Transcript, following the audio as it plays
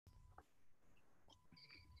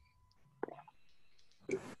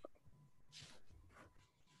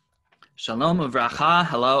Shalom uvracha,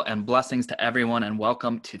 hello and blessings to everyone, and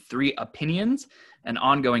welcome to Three Opinions, an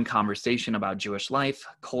ongoing conversation about Jewish life,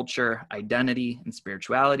 culture, identity, and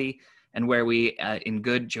spirituality, and where we, in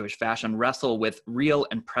good Jewish fashion, wrestle with real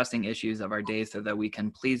and pressing issues of our day so that we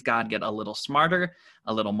can please God, get a little smarter,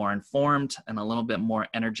 a little more informed, and a little bit more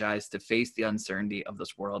energized to face the uncertainty of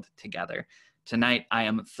this world together. Tonight, I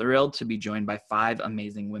am thrilled to be joined by five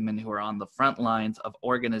amazing women who are on the front lines of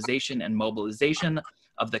organization and mobilization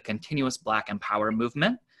of the continuous Black Empower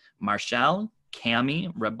movement. Marshall,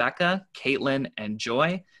 Cami, Rebecca, Caitlin, and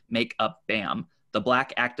Joy make up B.A.M.N, the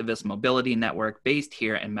Black Activist Mobility Network based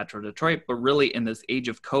here in Metro Detroit, but really in this age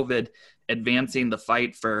of COVID, advancing the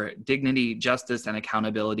fight for dignity, justice, and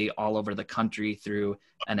accountability all over the country through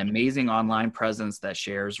an amazing online presence that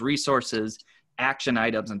shares resources, action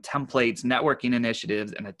items and templates, networking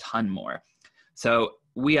initiatives, and a ton more. So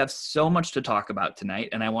we have so much to talk about tonight,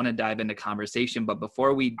 and I want to dive into conversation. But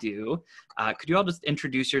before we do, could you all just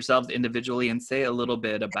introduce yourselves individually and say a little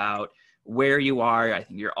bit about where you are? I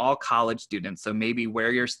think you're all college students, so maybe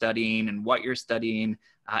where you're studying and what you're studying,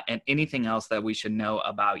 and anything else that we should know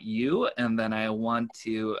about you. And then I want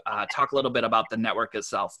to talk a little bit about the network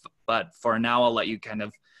itself. But for now, I'll let you kind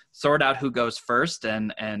of sort out who goes first,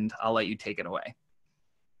 and I'll let you take it away.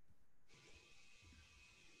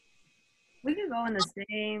 We can go in the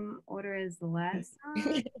same order as the last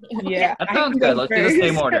time. Yeah, that sounds good. Let's do the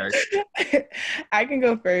same order. I can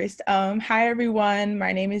go first. Hi, everyone.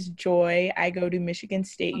 My name is Joy. I go to Michigan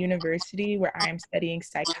State University, where I am studying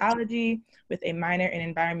psychology with a minor in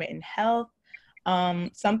environment and health.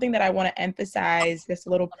 Something that I want to emphasize, this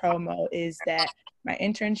little promo, is that my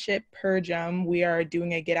internship, PERJM, we are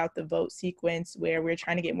doing a Get Out the Vote sequence where we're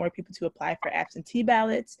trying to get more people to apply for absentee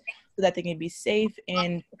ballots so that they can be safe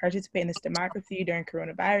and participate in this democracy during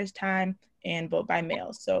coronavirus time and vote by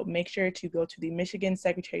mail. So make sure to go to the Michigan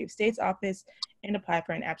Secretary of State's office and apply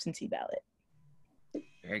for an absentee ballot.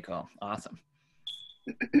 Very cool. Awesome.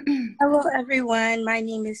 Hello, everyone. My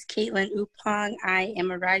name is Caitlin Upong. I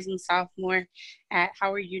am a rising sophomore at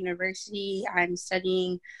Howard University. I'm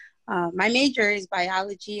studying, my major is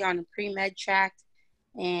biology on a pre-med track.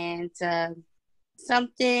 And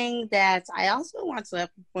something that I also want to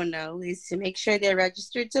let people know is to make sure they're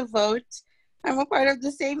registered to vote. I'm a part of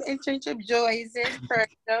the same internship Joy is in for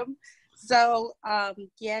them. So,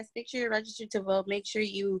 yes, make sure you're registered to vote. Make sure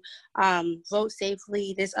you vote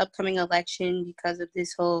safely this upcoming election because of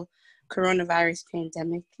this whole coronavirus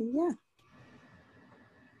pandemic. And yeah.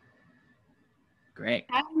 Great.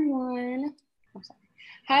 Hi, everyone.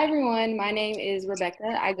 Hi, everyone. My name is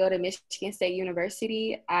Rebecca. I go to Michigan State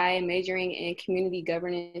University. I am majoring in community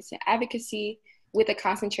governance and advocacy with a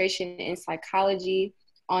concentration in psychology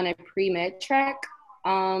on a pre-med track.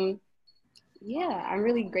 Yeah, I'm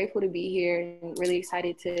really grateful to be here and really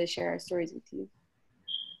excited to share our stories with you.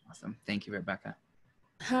 Awesome. Thank you, Rebecca.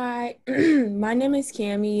 Hi, my name is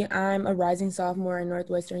Cami. I'm a rising sophomore at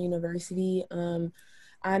Northwestern University.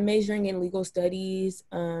 I'm majoring in legal studies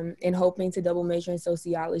and hoping to double major in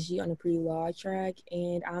sociology on a pre-law track.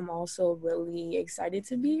 And I'm also really excited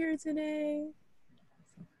to be here today.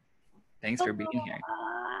 Thanks for being here.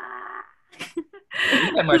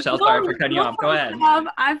 Yeah, Marshall, sorry for cutting you off. Go ahead.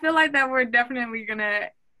 I feel like that we're definitely going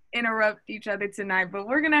to interrupt each other tonight, but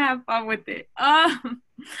we're going to have fun with it.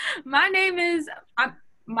 My name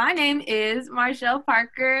is Marshall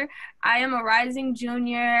Parker. I am a rising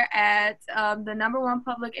junior at the #1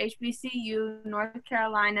 public HBCU, North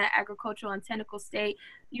Carolina Agricultural and Technical State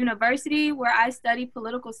University, where I study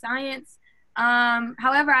political science.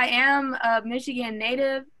 However, I am a Michigan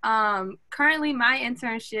native. Currently, my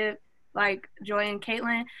internship, like Joy and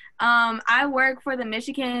Caitlin, I work for the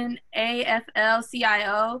Michigan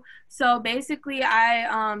AFL-CIO. So basically,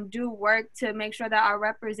 I do work to make sure that our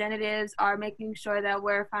representatives are making sure that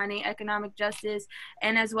we're finding economic justice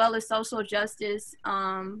and as well as social justice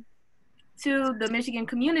to the Michigan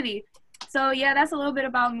community. So yeah, that's a little bit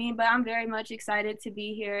about me, but I'm very much excited to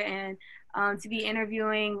be here and to be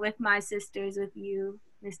interviewing with my sisters, with you,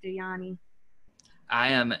 Mr. Yoni. I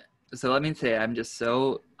am. So let me say, I'm just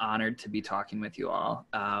so honored to be talking with you all.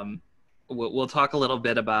 We'll talk a little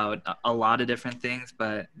bit about a lot of different things,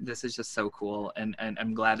 but this is just so cool, and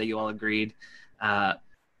I'm glad that you all agreed.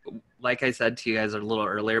 Like I said to you guys a little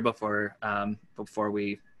earlier before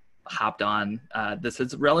we hopped on, this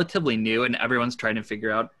is relatively new, and everyone's trying to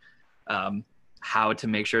figure out how to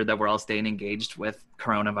make sure that we're all staying engaged with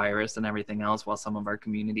coronavirus and everything else, while some of our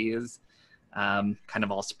community is kind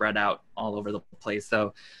of all spread out all over the place.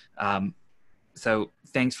 So So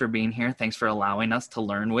thanks for being here. Thanks for allowing us to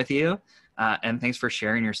learn with you. And thanks for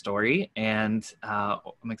sharing your story. And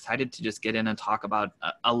I'm excited to just get in and talk about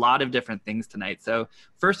a lot of different things tonight. So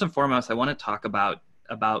first and foremost, I want to talk about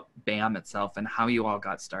BAM itself and how you all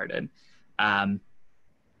got started.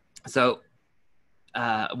 So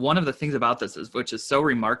one of the things about this is, which is so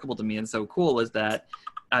remarkable to me and so cool, is that,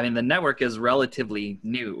 I mean, the network is relatively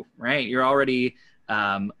new, right? You're already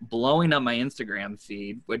blowing up my Instagram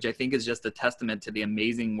feed, which I think is just a testament to the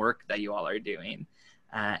amazing work that you all are doing.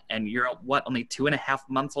 And you're, what, only 2.5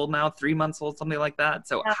 months old now, 3 months old, something like that.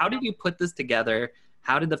 So how did you put this together?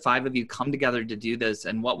 How did the 5 of you come together to do this?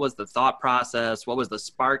 And what was the thought process? What was the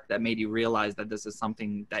spark that made you realize that this is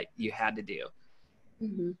something that you had to do?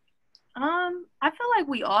 Mm-hmm. I feel like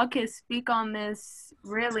we all could speak on this,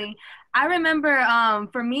 really. I remember,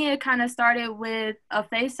 for me, it kind of started with a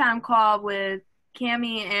FaceTime call with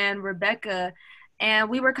Cammie and Rebecca, and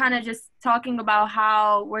we were kind of just talking about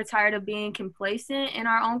how we're tired of being complacent in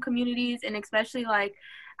our own communities, and especially, like,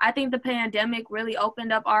 I think the pandemic really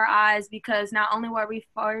opened up our eyes, because not only were we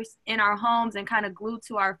first in our homes and kind of glued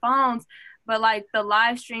to our phones, but like the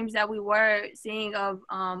live streams that we were seeing of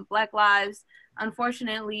Black lives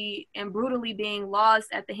unfortunately and brutally being lost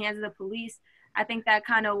at the hands of the police, I think that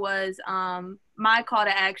kind of was my call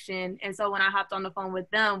to action. And so when I hopped on the phone with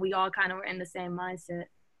them, we all kind of were in the same mindset.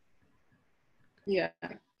 Yeah.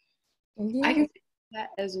 I can see that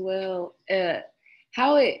as well.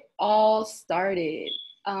 How it all started.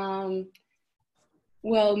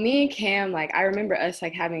 Well, me and Cam, like, I remember us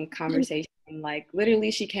like having a conversation. Like,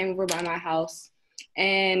 literally, she came over by my house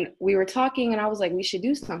and we were talking, and I was like, we should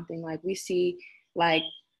do something. Like, we see like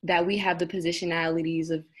that we have the positionalities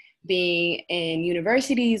of being in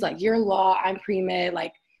universities, like you're law, I'm pre-med,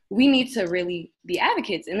 like we need to really be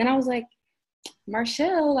advocates. And then I was like,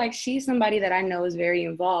 Marshall, like she's somebody that I know is very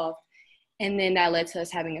involved. And then that led to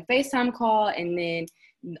us having a FaceTime call, and then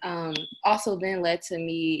also then led to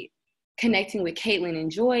me connecting with Caitlin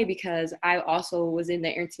and Joy, because I also was in the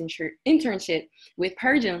internship with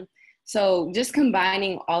Pergem. So just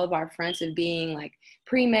combining all of our fronts of being like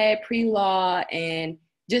pre-med, pre-law, and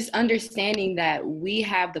just understanding that we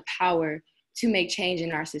have the power to make change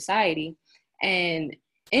in our society. And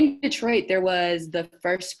in Detroit, there was the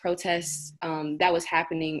first protest that was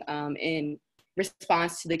happening in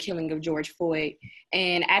response to the killing of George Floyd.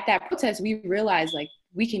 And at that protest, we realized, like,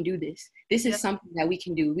 we can do this. This is something that we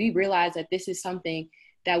can do. We realized that this is something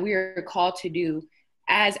that we are called to do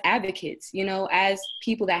as advocates, you know, as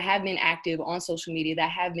people that have been active on social media, that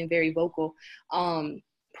have been very vocal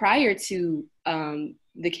prior to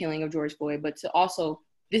the killing of George Floyd, but to also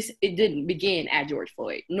it didn't begin at George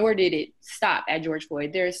Floyd, nor did it stop at George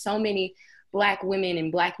Floyd. There are so many Black women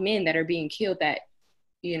and Black men that are being killed that,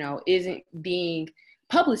 you know, isn't being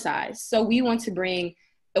publicized. So we want to bring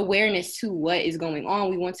awareness to what is going on.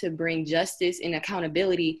 We want to bring justice and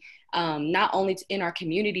accountability, not only in our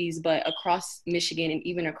communities, but across Michigan and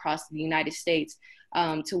even across the United States,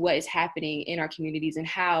 to what is happening in our communities and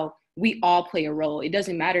how we all play a role. It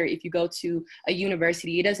doesn't matter if you go to a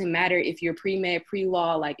university. It doesn't matter if you're pre-med,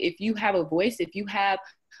 pre-law. Like, if you have a voice, if you have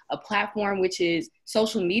a platform, which is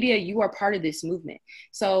social media, you are part of this movement.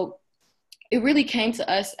 So it really came to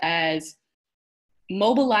us as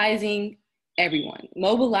mobilizing everyone,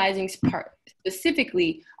 mobilizing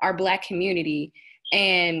specifically our Black community,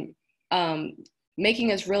 and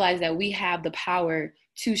making us realize that we have the power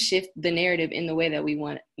to shift the narrative in the way that we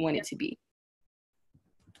want it to be.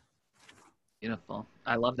 Beautiful.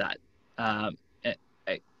 I love that.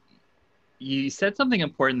 You said something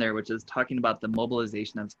important there, which is talking about the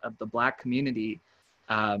mobilization of the Black community.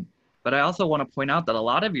 But I also want to point out that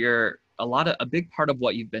a big part of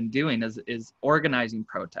what you've been doing is organizing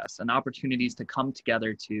protests and opportunities to come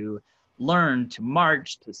together to learn, to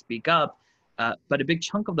march, to speak up. But a big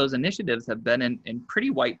chunk of those initiatives have been in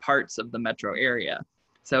pretty white parts of the metro area.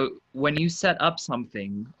 So when you set up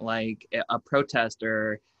something like a protest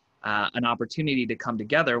or an opportunity to come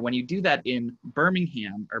together, when you do that in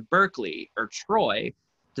Birmingham or Berkeley or Troy,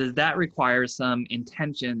 does that require some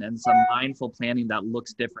intention and some mindful planning that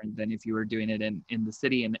looks different than if you were doing it in the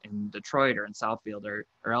city in Detroit or in Southfield or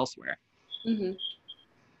elsewhere? Mm-hmm.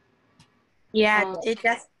 Yeah,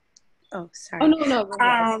 oh, sorry. Oh, no.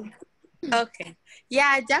 Okay.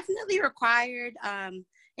 Yeah, it definitely required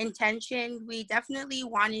intention. We definitely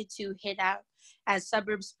wanted to hit out as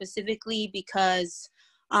suburbs specifically because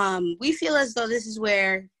we feel as though this is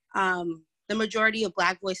where the majority of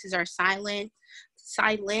Black voices are silenced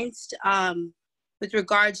with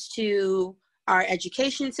regards to our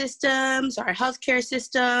education systems, our healthcare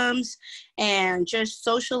systems, and just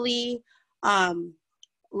socially.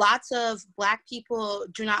 lots of Black people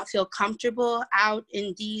do not feel comfortable out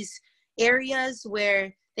in these areas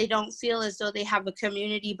where they don't feel as though they have a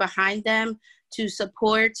community behind them to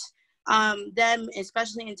support them,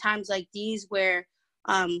 especially in times like these where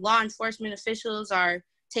law enforcement officials are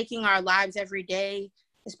taking our lives every day,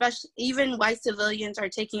 especially even white civilians are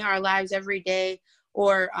taking our lives every day,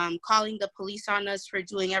 or calling the police on us for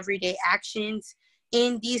doing everyday actions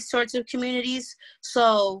in these sorts of communities.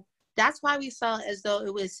 So that's why we felt as though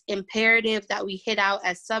it was imperative that we hit out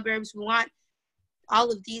as suburbs. We want all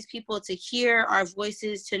of these people to hear our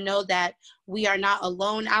voices, to know that we are not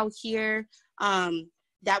alone out here,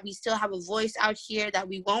 that we still have a voice out here, that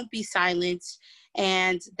we won't be silenced,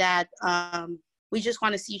 and that we just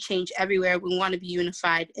want to see change everywhere. We want to be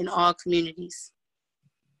unified in all communities.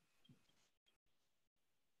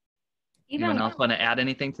 Anyone else want to add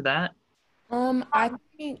anything to that? I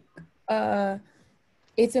think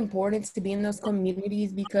it's important to be in those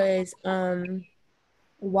communities because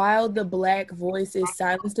while the Black voice is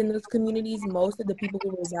silenced in those communities, most of the people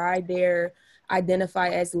who reside there identify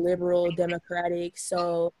as liberal, democratic.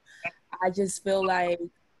 So I just feel like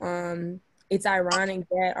it's ironic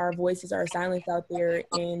that our voices are silenced out there,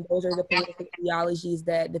 and those are the political ideologies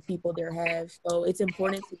that the people there have. So it's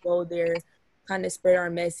important to go there, kind of spread our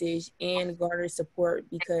message and garner support,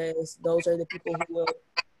 because those are the people who will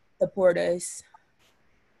support us.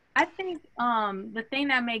 I think the thing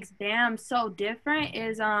that makes BAM so different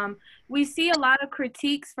is we see a lot of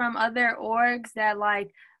critiques from other orgs that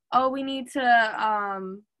like, oh, we need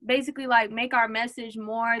to basically like make our message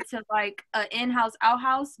more to like an in-house,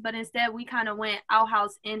 outhouse, but instead we kind of went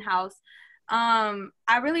outhouse, in-house.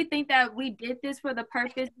 I really think that we did this for the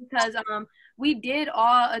purpose because we did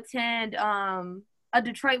all attend a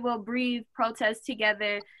Detroit Will Breathe protest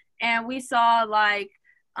together, and we saw like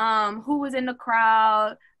who was in the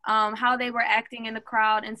crowd, how they were acting in the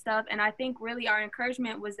crowd and stuff. And I think really our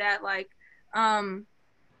encouragement was that like,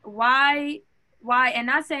 why, and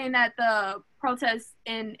not saying that the protests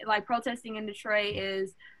in like protesting in Detroit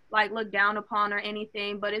is like looked down upon or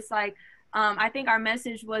anything, but it's like, I think our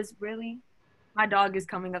message was really, my dog is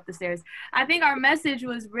coming up the stairs. I think our message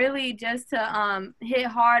was really just to hit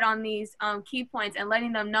hard on these key points and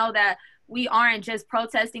letting them know that we aren't just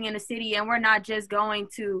protesting in a city, and we're not just going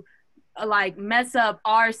to like mess up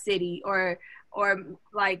our city or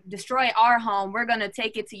like destroy our home. We're gonna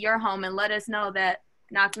take it to your home and let us know that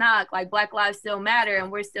knock knock, like Black lives still matter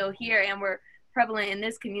and we're still here and we're prevalent in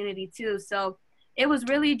this community too. So it was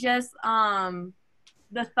really just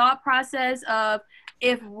the thought process of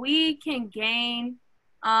if we can gain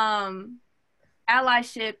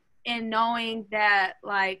allyship in knowing that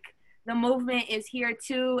like the movement is here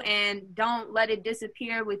too, and don't let it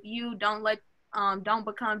disappear with you. Don't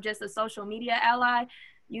become just a social media ally,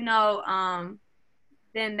 you know,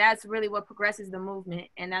 then that's really what progresses the movement,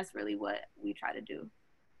 and that's really what we try to do.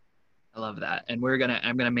 I love that. And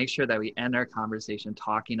I'm gonna make sure that we end our conversation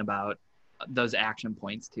talking about those action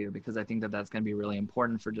points too, because I think that that's gonna be really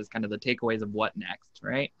important for just kind of the takeaways of what next,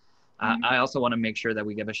 right? I also want to make sure that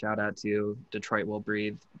we give a shout out to Detroit Will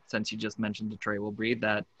Breathe, since you just mentioned Detroit Will Breathe,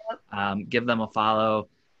 that give them a follow,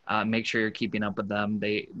 make sure you're keeping up with them.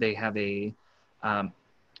 They have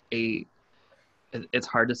it's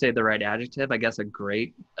hard to say the right adjective, I guess, a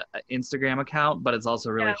great Instagram account, but it's also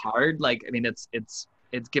really hard. Like, I mean, it's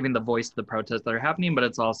giving the voice to the protests that are happening, but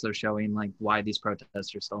it's also showing like why these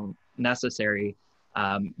protests are still necessary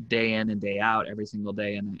day in and day out, every single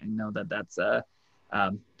day. And I know that that's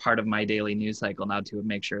part of my daily news cycle now, to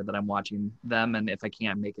make sure that I'm watching them. And if I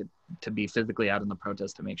can't make it to be physically out in the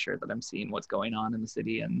protest, to make sure that I'm seeing what's going on in the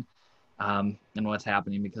city and what's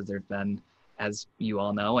happening, because there's been, as you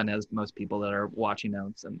all know, and as most people that are watching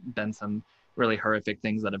know, been some really horrific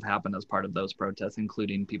things that have happened as part of those protests,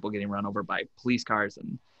 including people getting run over by police cars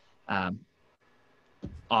and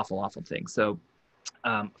awful things. So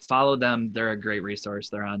follow them. They're a great resource.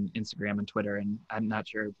 They're on Instagram and Twitter, and I'm not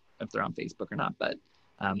sure if they're on Facebook or not, but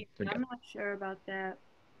I'm not sure about that.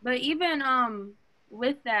 But even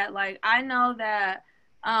with that, like, I know that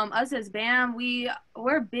us as BAM,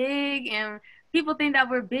 we're big, and people think that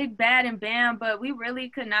we're big, bad, and BAM, but we really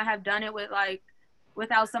could not have done it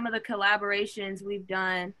without some of the collaborations we've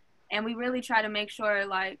done. And we really try to make sure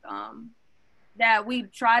like that we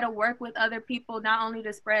try to work with other people, not only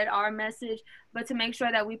to spread our message, but to make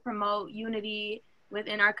sure that we promote unity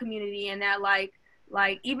within our community, and that like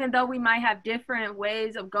even though we might have different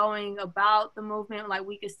ways of going about the movement, like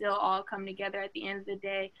we could still all come together at the end of the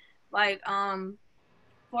day. Like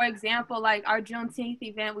for example, like our Juneteenth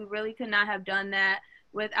event, we really could not have done that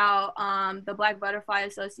without the Black Butterfly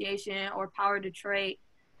Association or Power Detroit.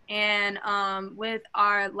 And with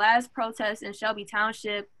our last protest in Shelby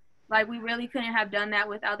Township, like we really couldn't have done that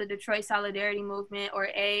without the Detroit Solidarity Movement or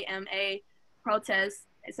A.M.N protests.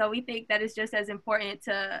 So we think that it's just as important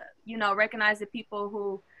to, you know, recognize the people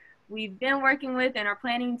who we've been working with and are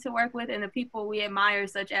planning to work with, and the people we admire,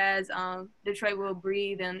 such as Detroit Will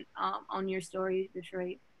Breathe and On Your Story,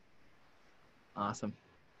 Detroit. Awesome.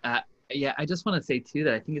 Yeah, I just want to say too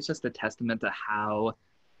that I think it's just a testament to how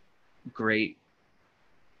great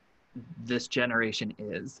this generation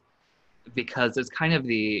is, because it's kind of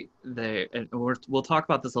and we'll talk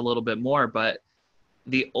about this a little bit more, but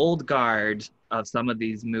the old guard of some of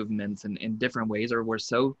these movements in different ways were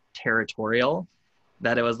so territorial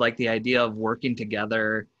that it was like the idea of working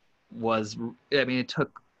together was, I mean, it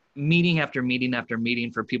took meeting after meeting after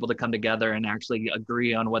meeting for people to come together and actually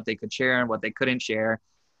agree on what they could share and what they couldn't share.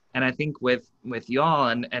 And I think with y'all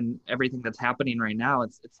and everything that's happening right now,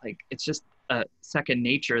 it's like, it's just a second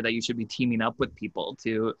nature that you should be teaming up with people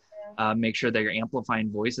to make sure that you're amplifying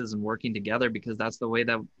voices and working together, because that's the way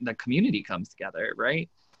that the community comes together, right?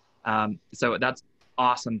 So that's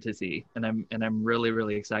awesome to see, and I'm really,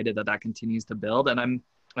 really excited that that continues to build. And I'm,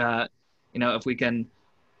 you know, if we can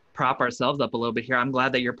prop ourselves up a little bit here, I'm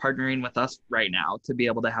glad that you're partnering with us right now to be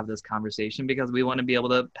able to have this conversation, because we want to be able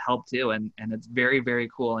to help too. And it's very, very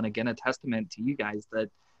cool. And again, a testament to you guys that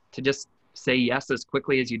to just say yes as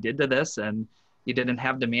quickly as you did to this, and you didn't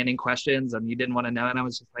have demanding questions and you didn't want to know. And I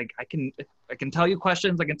was just like, I can tell you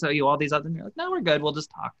questions. I can tell you all these other, and you're like, no, we're good. We'll just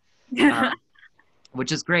talk.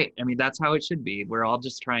 Which is great. I mean, that's how it should be. We're all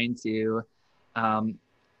just trying to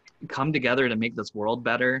come together to make this world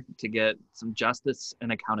better, to get some justice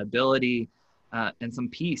and accountability and some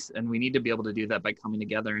peace. And we need to be able to do that by coming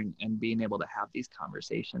together and being able to have these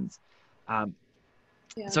conversations.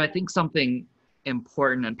 So I think something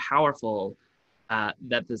important and powerful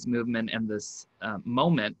that this movement and this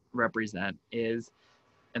moment represent is,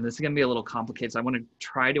 and this is going to be a little complicated, so I want to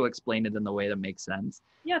try to explain it in the way that makes sense.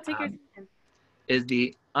 Yeah, take your time. Is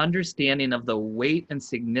the understanding of the weight and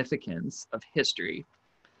significance of history,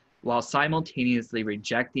 while simultaneously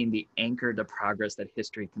rejecting the anchor to progress that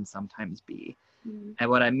history can sometimes be. Mm-hmm. And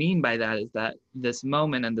what I mean by that is that this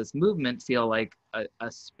moment and this movement feel like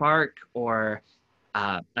a spark or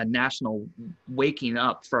a national waking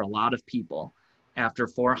up for a lot of people after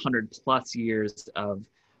 400 plus years of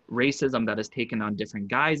racism that has taken on different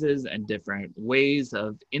guises and different ways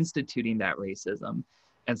of instituting that racism.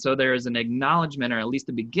 And so there is an acknowledgement, or at least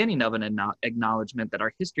the beginning of an acknowledgement, that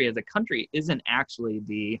our history as a country isn't actually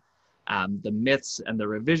the myths and the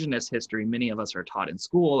revisionist history many of us are taught in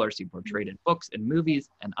school or see portrayed in books and movies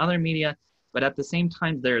and other media. But at the same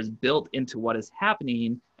time, there is built into what is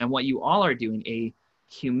happening and what you all are doing a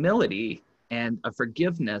humility and a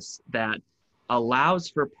forgiveness that allows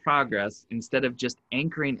for progress instead of just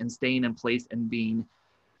anchoring and staying in place and being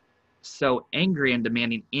so angry and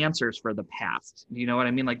demanding answers for the past. You know what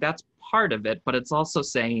I mean? Like, that's part of it, but it's also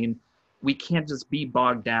saying we can't just be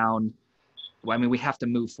bogged down. I mean, we have to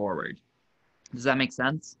move forward. Does that make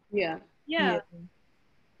sense? Yeah.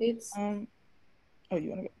 It's oh, you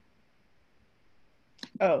want to go?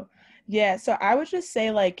 Oh, yeah. So I would just say,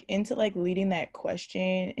 like, into like leading that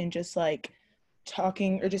question and just like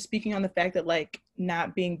talking or just speaking on the fact that like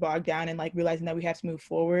not being bogged down and like realizing that we have to move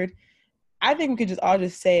forward. I think we could just all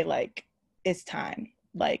just say, like, it's time.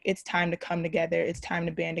 Like, it's time to come together. It's time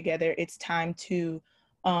to band together. It's time to,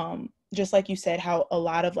 just like you said, how a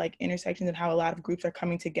lot of, like, intersections and how a lot of groups are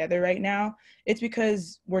coming together right now. It's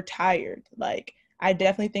because we're tired. Like, I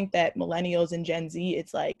definitely think that millennials and Gen Z,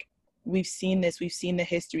 it's like, we've seen this. We've seen the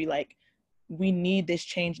history. Like, we need this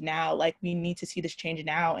change now. Like, we need to see this change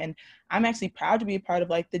now. And I'm actually proud to be a part of,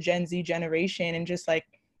 like, the Gen Z generation and just, like,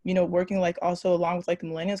 you know, working like also along with like the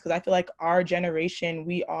millennials, because I feel like our generation,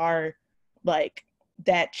 we are like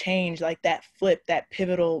that change, like that flip, that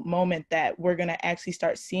pivotal moment that we're going to actually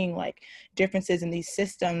start seeing like differences in these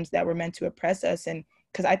systems that were meant to oppress us. And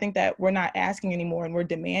because I think that we're not asking anymore and we're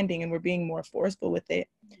demanding and we're being more forceful with it.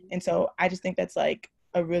 And so I just think that's like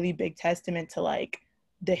a really big testament to like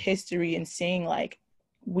the history and seeing like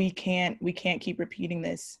we can't keep repeating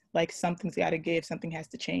this. Like, something's got to give, something has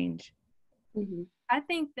to change. Mm-hmm. I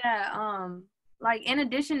think that like in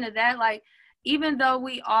addition to that, like even though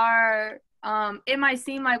we are it might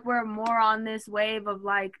seem like we're more on this wave of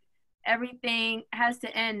like everything has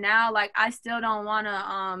to end now, like I still don't want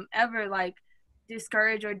to ever like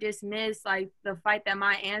discourage or dismiss like the fight that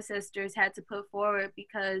my ancestors had to put forward,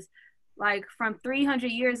 because like from 300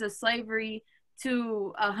 years of slavery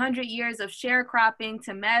to 100 years of sharecropping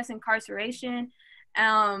to mass incarceration,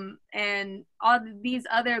 and all these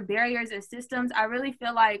other barriers and systems, I really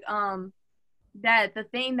feel like that the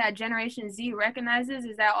thing that Generation Z recognizes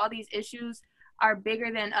is that all these issues are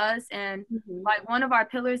bigger than us. And like one of our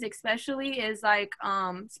pillars especially is like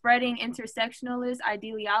spreading intersectionalist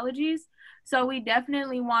ideologies. So we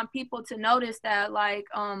definitely want people to notice that like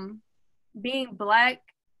being Black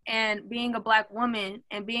and being a Black woman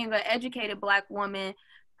and being an educated Black woman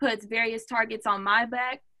puts various targets on my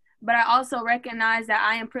back. But I also recognize that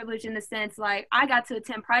I am privileged in the sense like I got to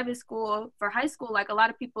attend private school for high school. Like a lot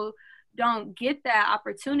of people don't get that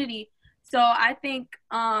opportunity. So I think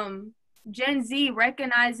Gen Z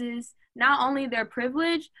recognizes not only their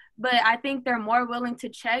privilege, but I think they're more willing to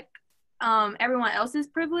check everyone else's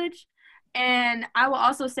privilege. And I will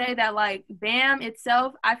also say that like BAM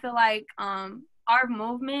itself, I feel like our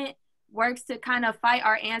movement works to kind of fight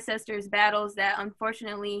our ancestors' battles that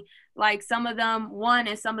unfortunately, like some of them won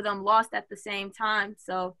and some of them lost at the same time.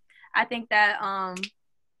 So I think that,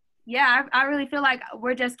 yeah, I really feel like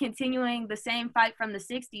we're just continuing the same fight from the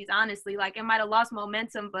 60s, honestly. Like it might have lost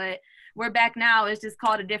momentum, but we're back now. It's just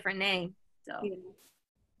called a different name. So. Yeah.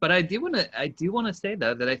 But I do want to say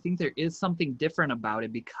though that I think there is something different about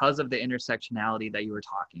it because of the intersectionality that you were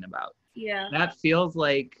talking about. Yeah. That feels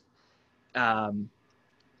like, and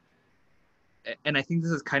I think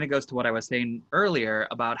this is kind of goes to what I was saying earlier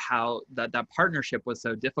about how that partnership was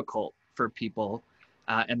so difficult for people,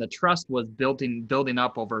 and the trust was building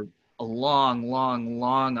up over a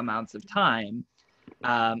long amounts of time.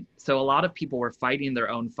 So a lot of people were fighting their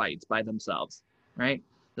own fights by themselves, right?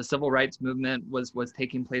 The civil rights movement was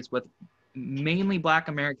taking place with mainly Black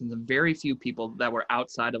Americans and very few people that were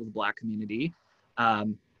outside of the Black community.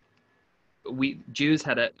 We Jews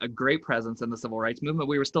had a great presence in the civil rights movement.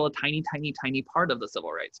 We were still a tiny part of the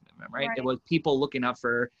civil rights movement, right? It was people looking up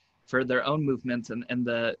for their own movements and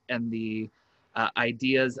the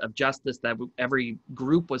ideas of justice that every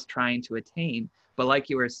group was trying to attain. But like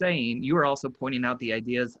you were saying, you were also pointing out the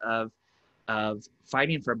ideas of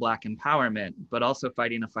fighting for Black empowerment, but also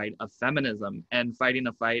fighting a fight of feminism and fighting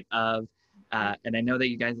a fight of, and I know that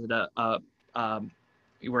you guys did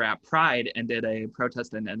you were at Pride and did a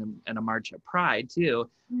protest and a march at Pride too,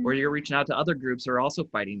 where you're reaching out to other groups who are also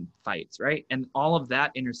fighting fights, right? And all of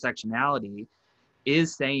that intersectionality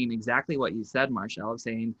is saying exactly what you said, Marshall, of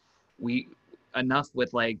saying enough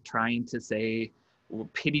with like trying to say,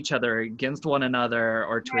 pit each other against one another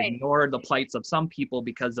or to ignore the plights of some people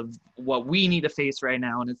because of what we need to face right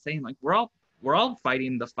now. And it's saying like, we're all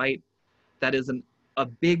fighting the fight that isn't a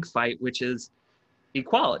big fight, which is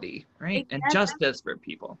equality, right? Exactly. And justice for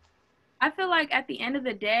people. I feel like at the end of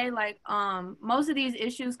the day, like most of these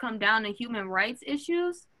issues come down to human rights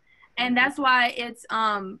issues. And that's why it's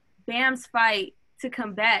BAM's fight to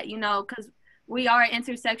combat, you know, because we are an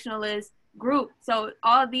intersectionalist group. So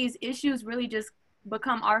all these issues really just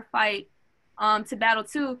become our fight to battle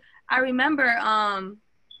too. I remember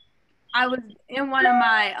I was in one of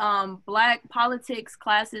my Black politics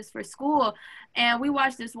classes for school, and we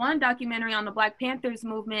watched this one documentary on the Black Panthers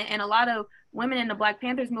movement, and a lot of women in the Black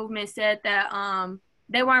Panthers movement said that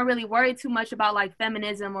they weren't really worried too much about like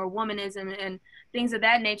feminism or womanism and things of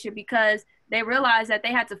that nature because they realized that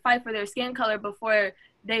they had to fight for their skin color before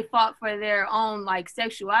they fought for their own like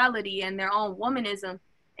sexuality and their own womanism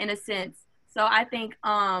in a sense. So I think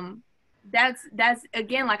that's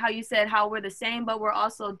again, like how you said, how we're the same, but we're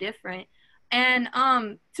also different. And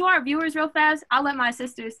to our viewers real fast, I'll let my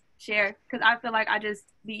sisters share because I feel like I just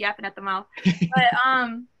be yapping at the mouth. But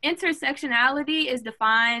intersectionality is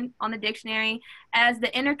defined on the dictionary as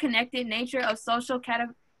the interconnected nature of social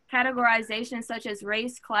categorization such as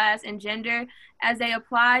race, class, and gender as they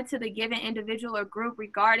apply to the given individual or group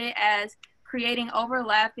regarded as creating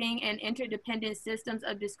overlapping and interdependent systems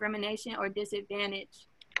of discrimination or disadvantage.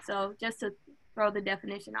 So just to throw the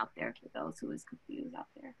definition out there for those who is confused out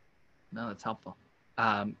there. No, that's helpful.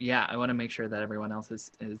 Yeah, I want to make sure that everyone else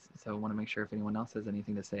is, so I want to make sure if anyone else has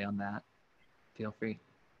anything to say on that, feel free.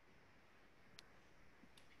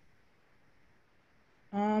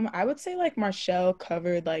 I would say like Marshall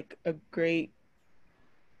covered like a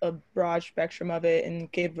broad spectrum of it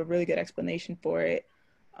and gave a really good explanation for it.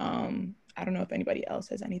 I don't know if anybody else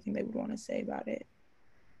has anything they would want to say about it.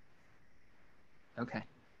 Okay.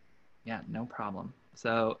 Yeah, no problem.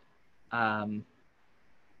 So, I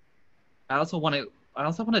also want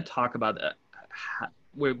to talk about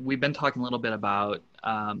we've been talking a little bit about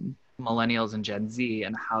millennials and Gen Z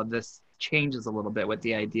and how this changes a little bit with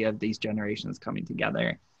the idea of these generations coming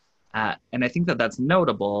together. And I think that that's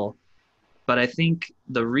notable, but I think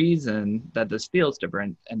the reason that this feels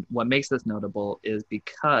different and what makes this notable is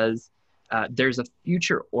because there's a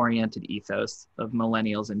future-oriented ethos of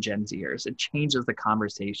millennials and Gen Zers. It changes the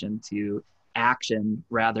conversation to action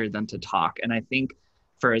rather than to talk. And I think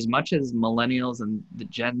for as much as millennials and the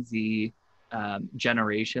Gen Z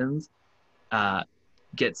generations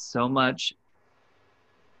get so much,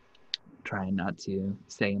 trying not to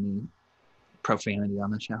say any profanity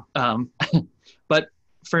on the show, but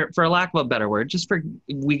for lack of a better word,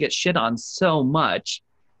 we get shit on so much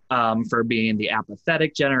for being the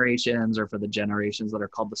apathetic generations, or for the generations that are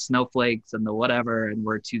called the snowflakes and the whatever, and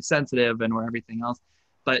we're too sensitive and we're everything else.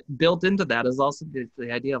 But built into that is also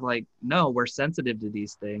the idea of like, no, we're sensitive to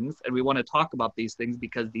these things and we want to talk about these things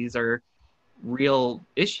because these are real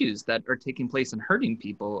issues that are taking place and hurting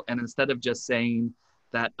people. And instead of just saying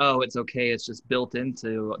that, oh, it's okay, it's just built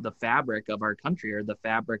into the fabric of our country or the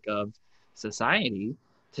fabric of society,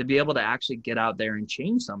 to be able to actually get out there and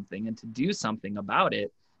change something and to do something about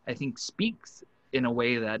it, I think speaks in a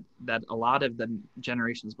way that a lot of the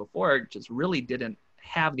generations before just really didn't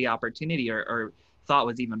have the opportunity or thought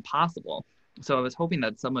was even possible. So I was hoping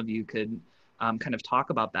that some of you could kind of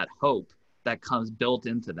talk about that hope that comes built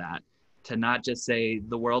into that, to not just say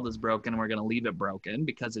the world is broken and we're going to leave it broken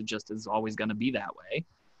because it just is always going to be that way,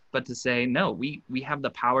 but to say, no, we have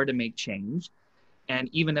the power to make change. And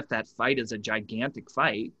even if that fight is a gigantic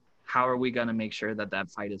fight, how are we going to make sure that that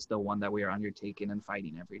fight is still one that we are undertaking and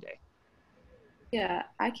fighting every day? Yeah,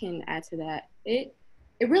 I can add to that. It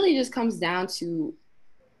really just comes down to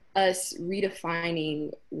us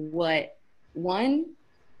redefining what, one,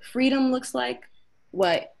 freedom looks like,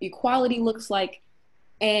 what equality looks like,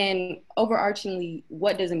 and overarchingly,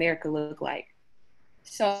 what does America look like?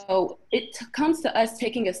 So it comes to us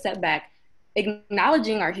taking a step back,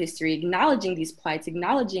 acknowledging our history, acknowledging these plights,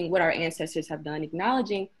 acknowledging what our ancestors have done,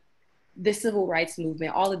 acknowledging the civil rights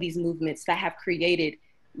movement, all of these movements that have created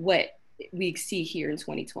what we see here in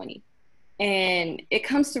 2020. And it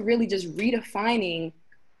comes to really just redefining,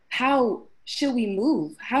 how should we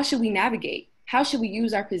move? How should we navigate? How should we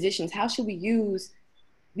use our positions? How should we use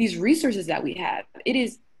these resources that we have? It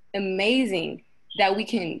is amazing that we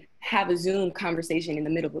can have a Zoom conversation in the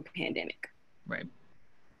middle of a pandemic. Right.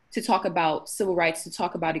 To talk about civil rights, to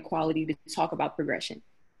talk about equality, to talk about progression.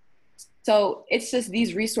 So it's just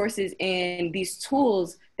these resources and these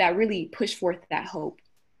tools that really push forth that hope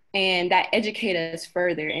and that educate us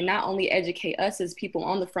further, and not only educate us as people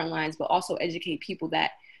on the front lines, but also educate people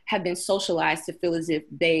that have been socialized to feel as if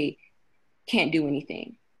they can't do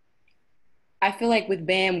anything. I feel like with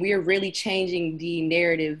BAM, we are really changing the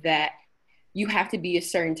narrative that you have to be a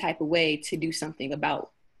certain type of way to do something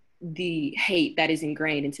about the hate that is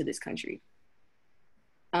ingrained into this country.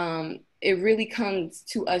 It really comes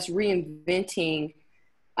to us reinventing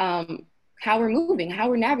how we're moving, how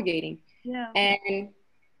we're navigating. Yeah. And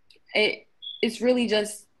it's really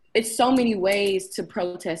just, it's so many ways to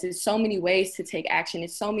protest. It's so many ways to take action.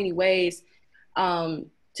 It's so many ways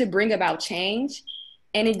to bring about change.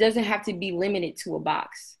 And it doesn't have to be limited to a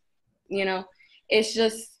box. You know, it's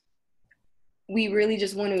just, we really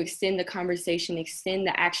just want to extend the conversation, extend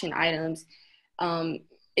the action items,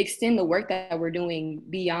 extend the work that we're doing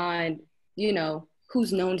beyond, you know,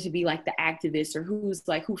 who's known to be like the activist or who's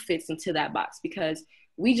like, who fits into that box. Because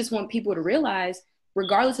we just want people to realize,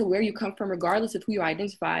 regardless of where you come from, regardless of who you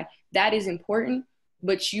identify, that is important,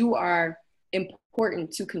 but you are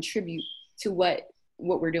important to contribute to what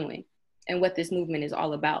we're doing and what this movement is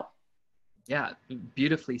all about. Yeah,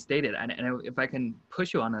 beautifully stated. And if I can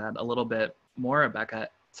push you on that a little bit more, Rebecca,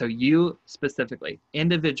 so you specifically,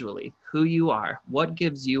 individually, who you are, what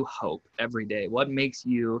gives you hope every day? What makes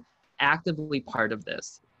you actively part of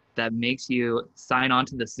this, that makes you sign on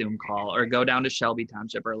to the Zoom call or go down to Shelby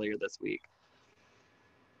Township earlier this week?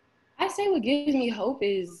 I say what gives me hope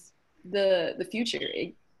is the future.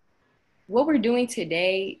 What we're doing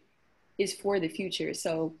today is for the future.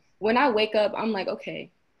 So when I wake up, I'm like,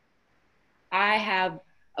 okay, I have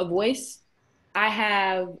a voice. I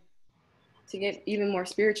have, to get even more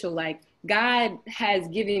spiritual, like God has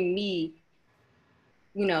given me,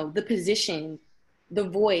 you know, the position, the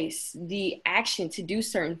voice, the action to do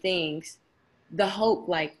certain things, the hope,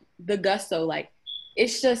 like the gusto, like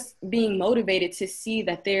it's just being motivated to see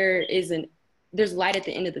that there's light at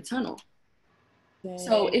the end of the tunnel. Yeah.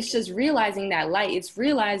 So it's just realizing that light. It's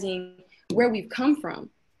realizing where we've come from,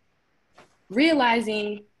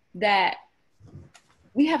 realizing that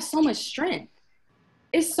we have so much strength.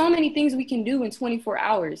 It's so many things we can do in 24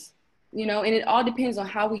 hours, you know, and it all depends on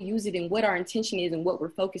how we use it and what our intention is and what we're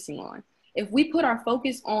focusing on. If we put our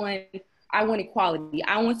focus on, I want equality,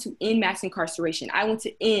 I want to end mass incarceration, I want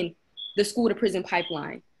to end the school to prison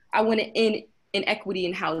pipeline, I want to end inequity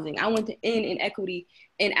in housing, I want to end inequity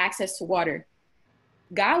in access to water,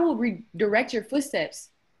 God will redirect your footsteps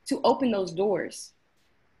to open those doors.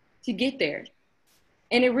 to get there.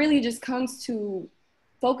 And it really just comes to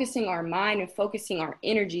focusing our mind and focusing our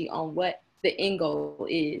energy on what the end goal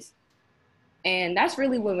is. And that's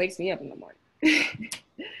really what wakes me up in the morning.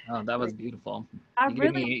 Oh, that was beautiful. I You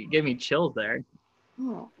really gave me chills there.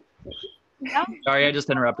 Oh. Sorry, I just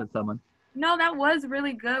interrupted someone. No, that was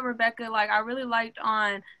really good, Rebecca. Like, I really liked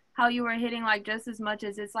on how you were hitting, like, just as much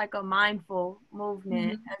as it's like a mindful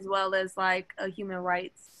movement as well as like a human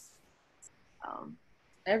rights.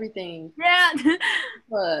 Everything. Yeah.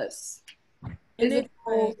 Plus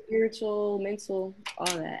physical, spiritual, mental,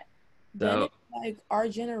 all that. Then it's like our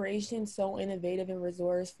generation's so innovative and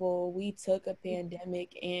resourceful. We took a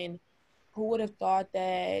pandemic, and who would have thought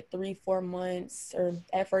that 3-4 months, or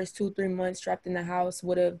at first 2-3 months trapped in the house,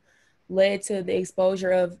 would have led to the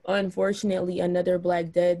exposure of, unfortunately, another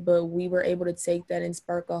Black death. But we were able to take that and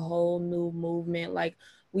spark a whole new movement. Like,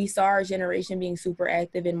 we saw our generation being super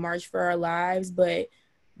active in March for Our Lives, but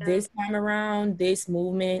this time around, this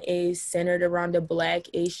movement is centered around a Black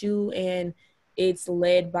issue, and it's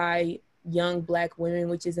led by young Black women,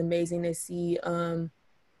 which is amazing to see.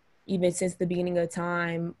 Even since the beginning of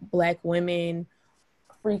time, Black women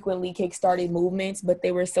frequently kickstarted movements, but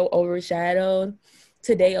they were so overshadowed.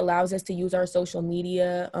 Today allows us to use our social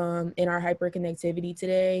media and our hyperconnectivity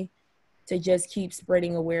today to just keep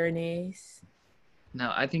spreading awareness.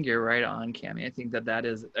 No, I think you're right on, Cammie. I think that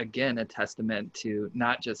is, again, a testament to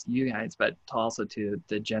not just you guys, but also to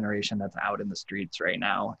the generation that's out in the streets right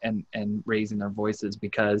now and raising their voices,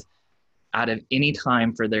 because out of any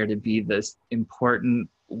time for there to be this important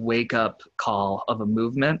wake-up call of a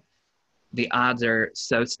movement, the odds are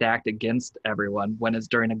so stacked against everyone when it's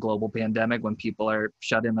during a global pandemic, when people are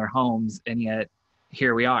shut in their homes, and yet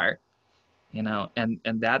here we are, you know, and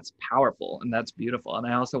that's powerful and that's beautiful. And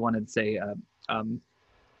I also wanted to say,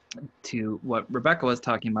 to what Rebecca was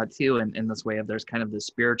talking about too, in this way of there's kind of this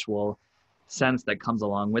spiritual sense that comes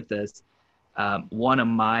along with this. One of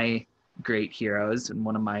my great heroes and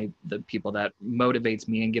one of the people that motivates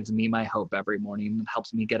me and gives me my hope every morning and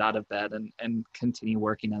helps me get out of bed and continue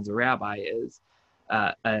working as a rabbi is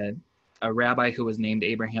a rabbi who was named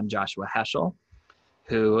Abraham Joshua Heschel,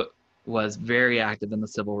 who was very active in the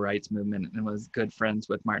civil rights movement and was good friends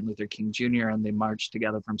with Martin Luther King Jr. And they marched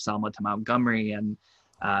together from Selma to Montgomery. And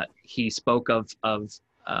he spoke of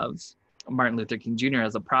Martin Luther King Jr.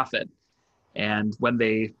 as a prophet. And when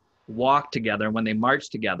they walked together, when they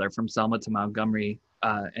marched together from Selma to Montgomery,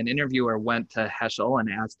 an interviewer went to Heschel and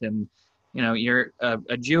asked him, you know, you're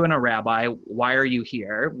a Jew and a rabbi. Why are you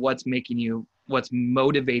here? What's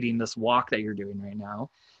motivating this walk that you're doing right now?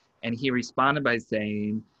 And he responded by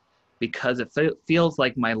saying, because it feels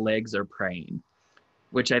like my legs are praying,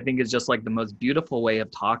 which I think is just like the most beautiful way of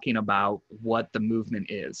talking about what the movement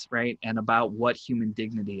is, right? And about what human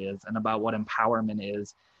dignity is and about what empowerment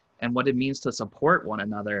is and what it means to support one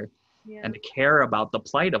another and to care about the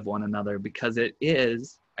plight of one another, because it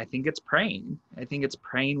is, I think it's praying. I think it's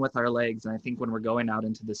praying with our legs. And I think when we're going out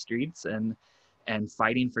into the streets and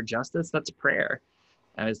fighting for justice, that's prayer.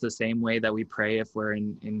 And it's the same way that we pray if we're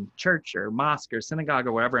in church or mosque or synagogue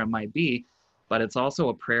or wherever it might be. But it's also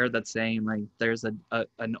a prayer that's saying, like, there's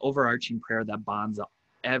an overarching prayer that bonds up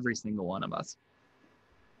every single one of us.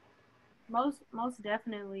 Most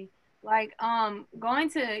definitely. Like, going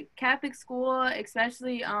to Catholic school,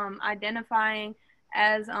 especially identifying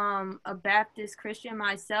as a Baptist Christian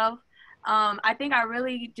myself, I think I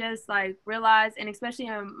really just like realized, and especially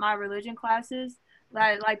in my religion classes,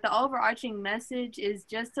 that like the overarching message is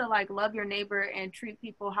just to like love your neighbor and treat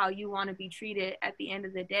people how you want to be treated at the end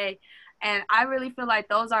of the day. And I really feel like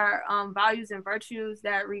those are values and virtues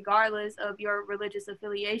that, regardless of your religious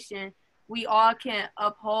affiliation, we all can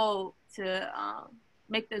uphold to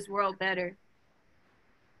make this world better.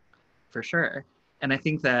 For sure. And I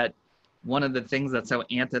think that one of the things that's so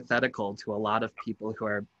antithetical to a lot of people who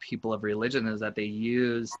are people of religion is that they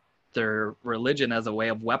use their religion as a way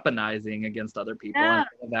of weaponizing against other people instead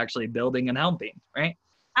of actually building and helping, right?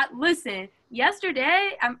 Listen,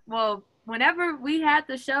 yesterday, whenever we had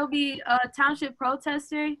the Shelby Township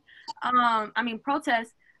protest, it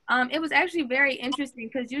was actually very interesting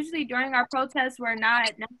because usually during our protests, we're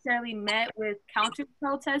not necessarily met with counter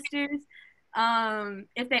protesters.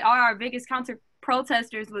 If they are, our biggest counter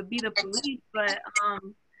protesters would be the police. But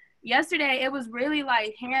yesterday, it was really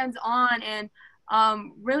like hands-on and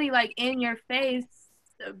really like in your face,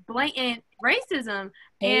 blatant racism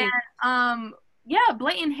and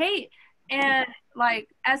blatant hate. And like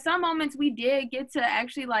at some moments we did get to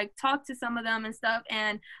actually like talk to some of them and stuff.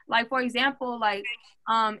 And like, for example, like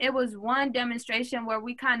it was one demonstration where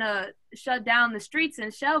we kind of shut down the streets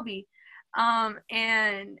in Shelby.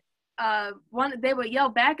 And they would yell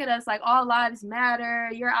back at us like, all lives matter,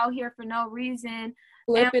 you're out here for no reason.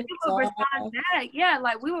 Flip And it we would respond back. Yeah,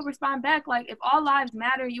 like we would respond back like, if all lives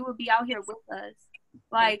matter, you would be out here with us.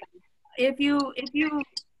 Like if you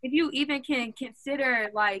even can consider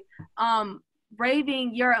like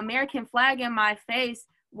waving your American flag in my face,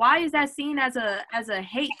 why is that seen as a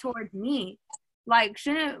hate towards me? Like,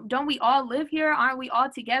 don't we all live here? Aren't we all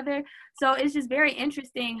together? So it's just very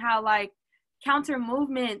interesting how like counter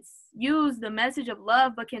movements use the message of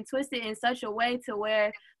love but can twist it in such a way to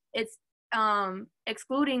where it's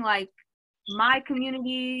excluding like my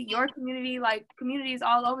community, your community, like communities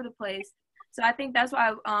all over the place. So I think that's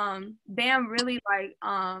why BAM really like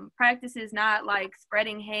practices not like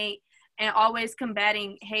spreading hate and always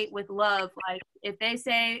combating hate with love. Like if they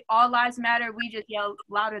say all lives matter, we just yell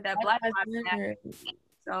louder that Black lives matter.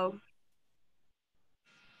 So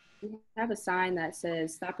we have a sign that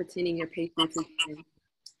says "Stop pretending your patriotism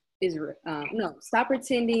is no. Stop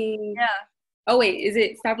pretending." Yeah. Oh wait, is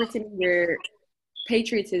it stop pretending your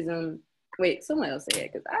patriotism? Wait, someone else say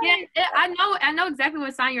it, because I know exactly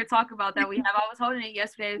what sign you're talking about that we have. I was holding it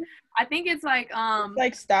yesterday. I think it's like it's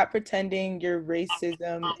like stop pretending your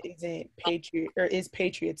racism isn't is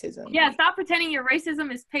patriotism. Yeah, stop pretending your racism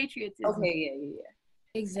is patriotism. Okay, yeah.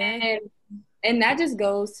 Exactly. And that just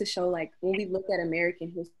goes to show, like, when we look at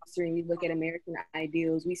American history, we look at American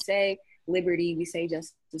ideals, we say liberty, we say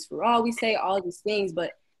justice for all, we say all these things,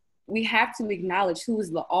 but we have to acknowledge who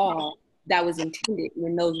is the all that was intended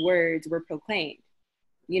when those words were proclaimed.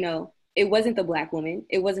 You know, it wasn't the Black woman,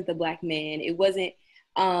 it wasn't the Black man, it wasn't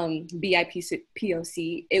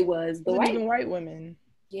BIPOC, it was the even white women.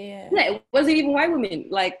 Yeah, it wasn't even white women.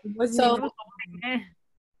 Like,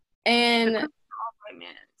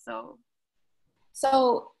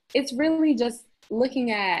 so it's really just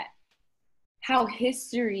looking at how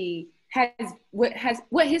history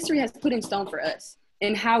what history has put in stone for us,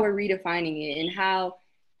 and how we're redefining it, and how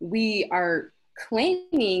we are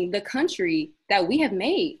claiming the country that we have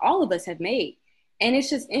made, all of us have made. And it's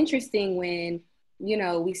just interesting when, you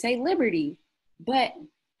know, we say liberty, but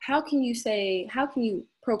how can you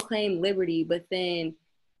proclaim liberty but then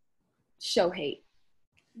show hate?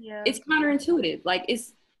 Yeah, it's counterintuitive. Like,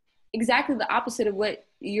 it's exactly the opposite of what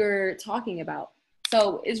you're talking about.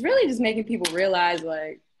 So it's really just making people realize,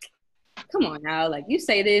 like, come on now, like, you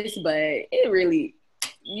say this, but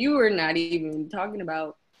you are not even talking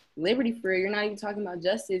about liberty for real. You're not even talking about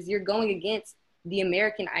justice. You're going against the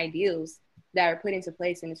American ideals that are put into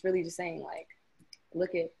place. And it's really just saying, like,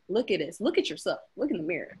 look at us, look at yourself, look in the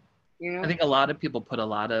mirror. You know? I think a lot of people put a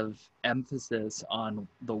lot of emphasis on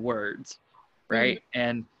the words, right? Mm-hmm.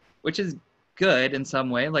 And which is good in some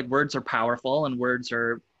way. Like, words are powerful and words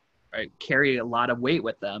are carry a lot of weight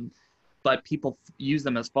with them. But people use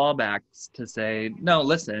them as fallbacks to say, no,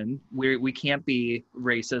 listen, we can't be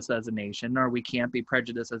racist as a nation, or we can't be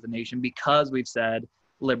prejudiced as a nation because we've said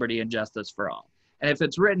liberty and justice for all. And if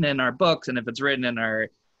it's written in our books, and if it's written in our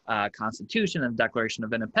Constitution and Declaration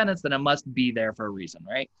of Independence, then it must be there for a reason,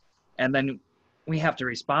 right? And then we have to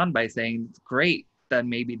respond by saying, great, then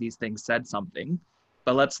maybe these things said something,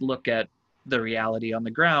 but let's look at the reality on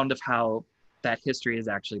the ground of how that history is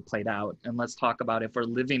actually played out. And let's talk about if we're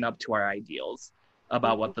living up to our ideals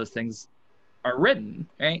about what those things are written,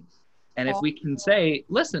 right? And if we can say,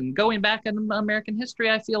 listen, going back in American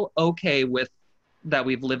history, I feel okay with that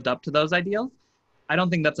we've lived up to those ideals. I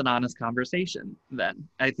don't think that's an honest conversation then.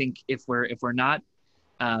 I think if we're not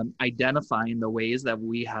identifying the ways that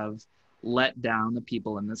we have let down the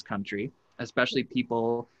people in this country, especially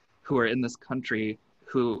people who are in this country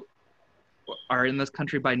who are in this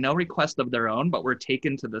country by no request of their own, but were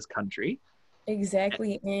taken to this country.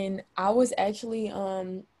 Exactly. And I was actually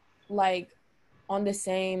like on the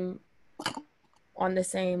same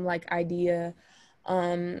like idea.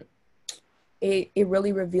 It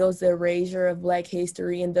really reveals the erasure of Black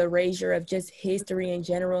history and the erasure of just history in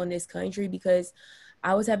general in this country, because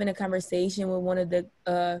I was having a conversation with one of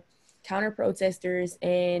the counter protesters,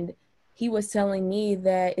 and he was telling me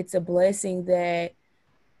that it's a blessing that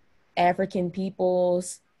African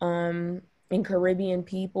peoples and Caribbean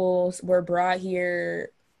peoples were brought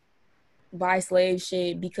here by slave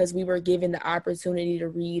ship because we were given the opportunity to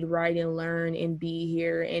read, write, and learn and be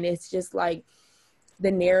here. And it's just like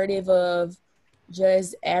the narrative of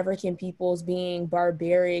just African peoples being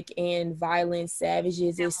barbaric and violent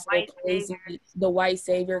savages is so crazy. The white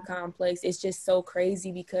savior complex, it's just so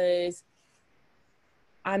crazy because,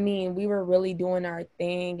 I mean, we were really doing our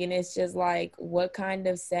thing, and it's just like, what kind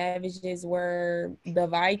of savages were the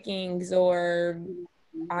Vikings? Or,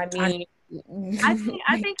 I mean,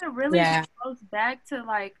 I think it really goes back to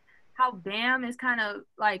like how BAM is kind of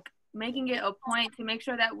like making it a point to make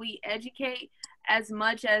sure that we educate as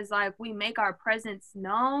much as like we make our presence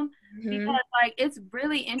known, because like it's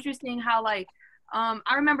really interesting how like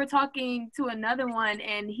I remember talking to another one,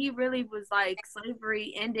 and he really was like,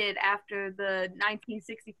 slavery ended after the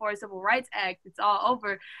 1964 Civil Rights Act. It's all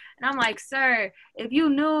over. And I'm like, sir, if you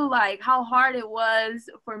knew like how hard it was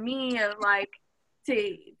for me, like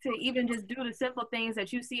to even just do the simple things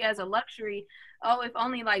that you see as a luxury. Oh, if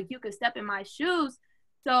only like you could step in my shoes.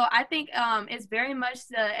 So I think it's very much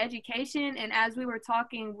the education. And as we were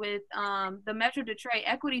talking with the Metro Detroit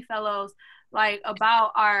Equity Fellows, like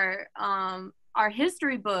about our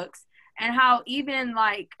history books and how even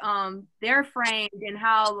like they're framed, and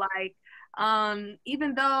how like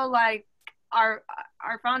even though like our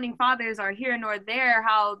founding fathers are here nor there,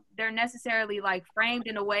 how they're necessarily like framed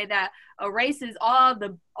in a way that erases all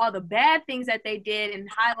the bad things that they did and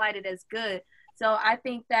highlighted as good. So I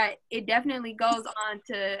think that it definitely goes on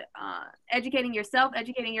to educating yourself,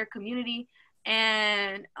 educating your community,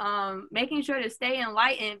 and making sure to stay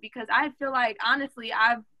enlightened, because I feel like honestly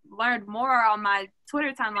I've learned more on my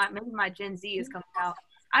Twitter timeline. Maybe my Gen Z is coming out.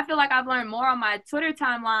 I feel like I've learned more on my Twitter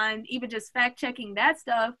timeline, even just fact checking that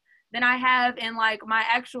stuff, than I have in like my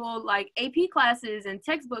actual like AP classes and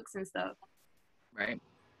textbooks and stuff. Right.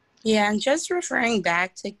 Yeah, and just referring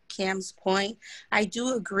back to Cam's point, I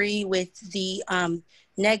do agree with the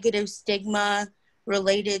negative stigma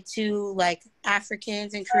related to like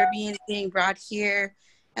Africans and Caribbeans being brought here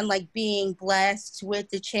and like being blessed with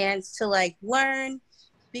the chance to like learn,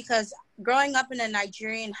 because growing up in a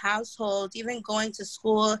Nigerian household, even going to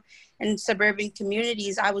school in suburban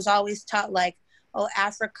communities, I was always taught like, oh,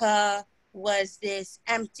 Africa was this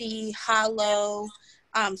empty, hollow,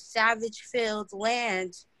 savage-filled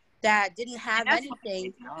land that didn't have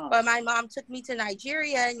anything. But my mom took me to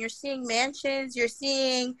Nigeria, and you're seeing mansions, you're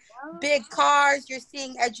seeing big cars, you're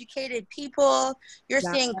seeing educated people, you're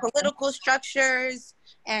seeing political structures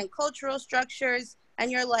and cultural structures,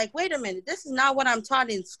 and you're like, wait a minute, this is not what I'm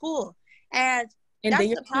taught in school. And that's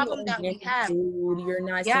the problem that we have. Food. You're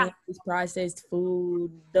not seeing this processed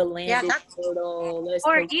food. The land is fertile.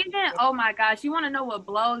 Or even, oh my gosh, you want to know what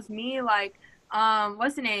blows me? Like,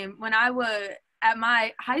 what's the name? When I would, at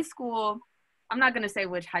my high school, I'm not going to say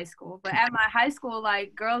which high school, but at my high school,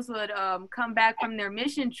 like girls would come back from their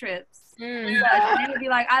mission trips. And they would be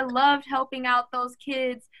like, I loved helping out those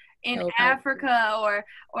kids in Africa,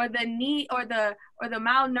 or the need, or the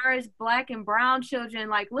malnourished Black and brown children.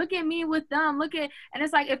 Like, look at me with them. Look at, and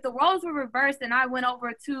it's like if the roles were reversed and I went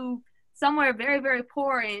over to somewhere very, very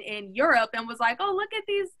poor in Europe and was like, oh, look at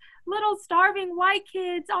these little starving white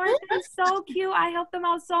kids. Aren't they so cute? I helped them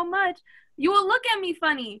out so much. You will look at me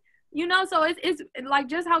funny, you know? So it's like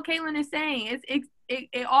just how Caitlin is saying,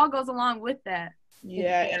 it all goes along with that.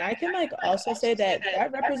 Yeah, and I can like also say that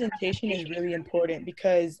representation is really important,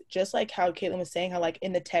 because just like how Caitlin was saying, how like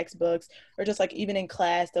in the textbooks or just like even in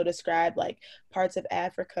class, they'll describe like parts of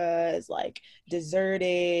Africa as like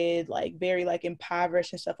deserted, like very like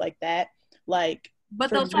impoverished and stuff like that. Like,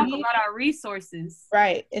 but they'll talk about our resources.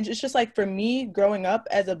 Right. And it's just like for me growing up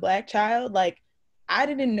as a Black child, like I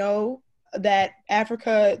didn't know that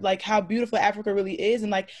Africa, like how beautiful Africa really is, and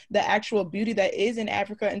like the actual beauty that is in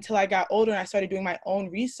Africa, until I got older and I started doing my own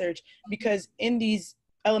research. Because in these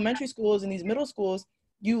elementary schools and these middle schools,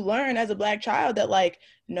 you learn as a Black child that like,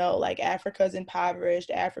 no, like Africa's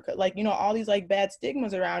impoverished, Africa, like, you know, all these like bad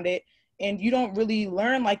stigmas around it. And you don't really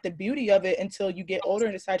learn like the beauty of it until you get older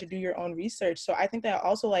and decide to do your own research. So I think that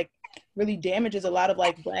also like really damages a lot of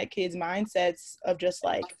like Black kids' mindsets of just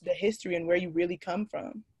like the history and where you really come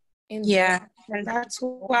from. Yeah, and that's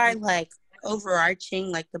why, like, overarching,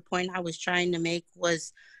 like, the point I was trying to make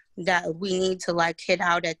was that we need to, like, hit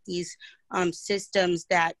out at these systems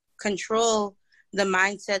that control the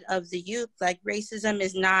mindset of the youth. Like, racism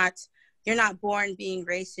is not, you're not born being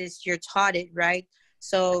racist, you're taught it, right?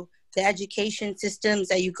 So the education systems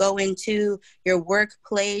that you go into, your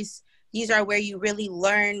workplace, these are where you really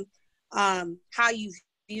learn how you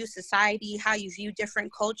view society, how you view different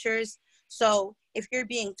cultures. So if you're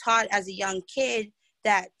being taught as a young kid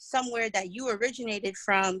that somewhere that you originated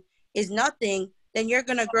from is nothing, then you're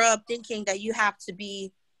going to grow up thinking that you have to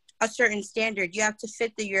be a certain standard. You have to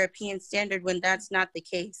fit the European standard when that's not the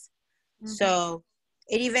case. Mm-hmm. So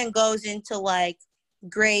it even goes into like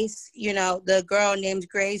Grace, you know, the girl named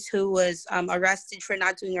Grace who was arrested for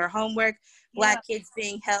not doing her homework, Black kids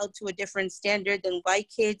being held to a different standard than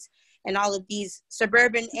white kids, and all of these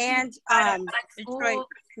suburban and Detroit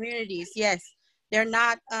communities. Yes. They're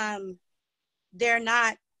not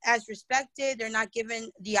as respected. They're not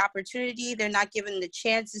given the opportunity. They're not given the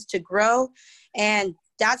chances to grow. And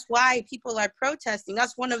that's why people are protesting.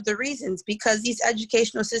 That's one of the reasons, because these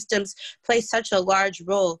educational systems play such a large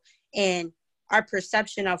role in our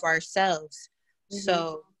perception of ourselves.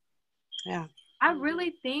 So, yeah. I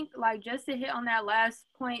really think, like, just to hit on that last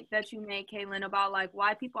point that you made, Caitlin, about like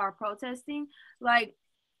why people are protesting, like,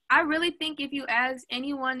 I really think if you ask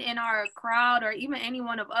anyone in our crowd or even any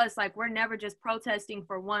one of us, like, we're never just protesting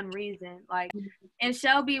for one reason. Like, in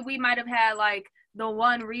Shelby, we might have had like the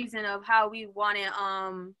one reason of how we wanted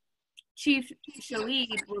Chief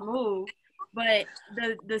Shalit removed, but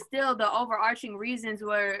the still the overarching reasons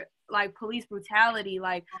were like police brutality,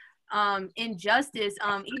 like injustice.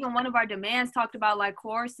 Even one of our demands talked about like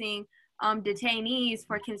coercing detainees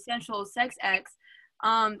for consensual sex acts.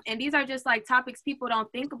 And these are just like topics people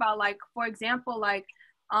don't think about. Like, for example, like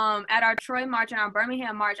at our Troy March and our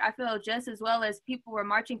Birmingham March, I feel just as well as people were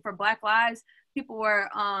marching for Black lives, people were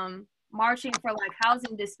marching for like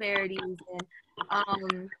housing disparities,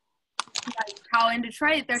 and like how in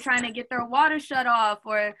Detroit they're trying to get their water shut off,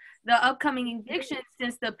 or the upcoming evictions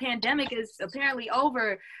since the pandemic is apparently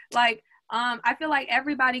over. Like, I feel like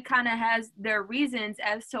everybody kind of has their reasons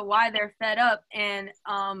as to why they're fed up. And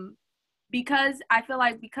because I feel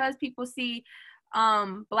like because people see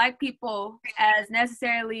Black people as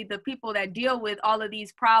necessarily the people that deal with all of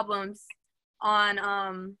these problems on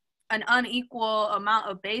an unequal amount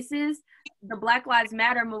of basis, the Black Lives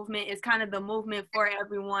Matter movement is kind of the movement for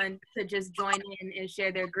everyone to just join in and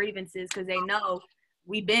share their grievances, because they know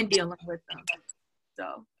we've been dealing with them.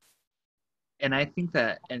 So, And I think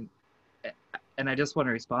that, and I just want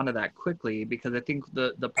to respond to that quickly, because I think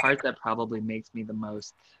the part that probably makes me the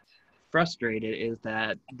most frustrated is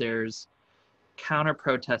that there's counter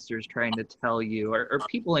protesters trying to tell you, or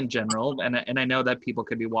people in general, and I know that people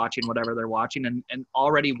could be watching whatever they're watching and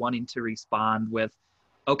already wanting to respond with,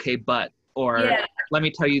 okay, but, or let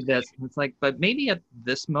me tell you this. It's like, but maybe at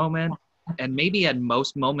this moment, and maybe at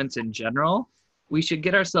most moments in general, we should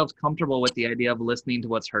get ourselves comfortable with the idea of listening to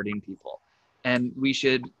what's hurting people. And we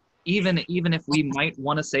should, even if we might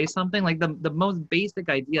want to say something, like the most basic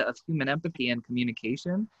idea of human empathy and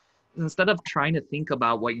communication, instead of trying to think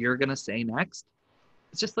about what you're going to say next,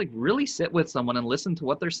 it's just like really sit with someone and listen to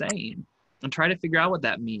what they're saying and try to figure out what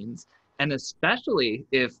that means. And especially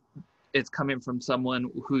if it's coming from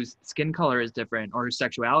someone whose skin color is different, or whose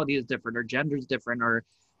sexuality is different, or gender is different, or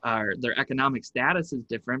their economic status is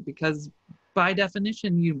different, because by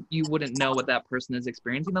definition, you wouldn't know what that person is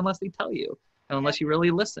experiencing unless they tell you, and unless you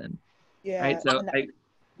really listen. Yeah. Right. So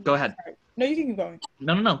go ahead. No, you can keep going.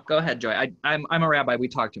 No. Go ahead, Joy. I'm a rabbi. We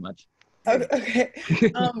talk too much. Okay.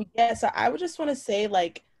 Yeah, so I would just want to say,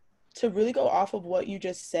 like, to really go off of what you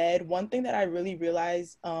just said, one thing that I really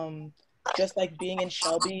realized, just like being in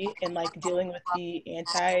Shelby and like dealing with the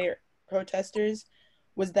anti-protesters,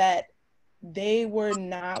 was that they were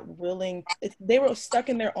not willing, they were stuck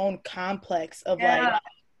in their own complex of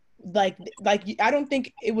like I don't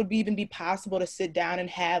think it would even be possible to sit down and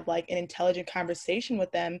have like an intelligent conversation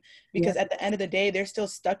with them, because at the end of the day, they're still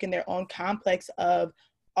stuck in their own complex of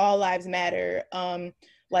all lives matter,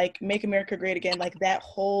 like make America great again, like that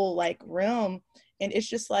whole like realm. And it's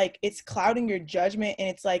just like, it's clouding your judgment, and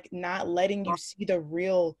it's like not letting you see the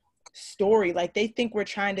real story. Like they think we're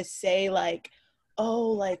trying to say like,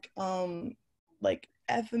 oh, like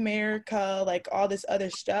F America, like all this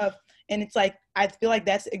other stuff. And it's like, I feel like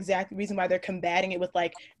that's exactly the reason why they're combating it with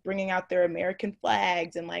like bringing out their American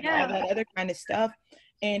flags and like all that other kind of stuff.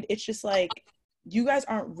 And it's just like, you guys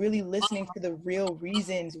aren't really listening to the real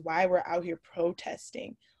reasons why we're out here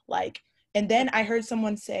protesting. Like, and then I heard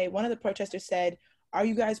someone say, one of the protesters said, are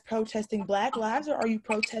you guys protesting Black lives or are you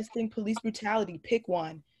protesting police brutality? Pick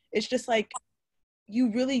one. It's just like,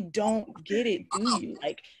 you really don't get it, do you?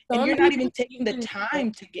 Like, and you're not even taking the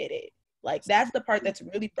time to get it. Like, that's the part that's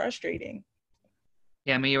really frustrating.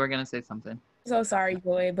 Yeah, you were going to say something. So sorry,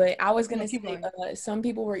 Joy, but I was going to say, some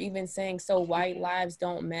people were even saying, so white lives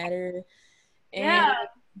don't matter. And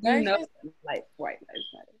like white lives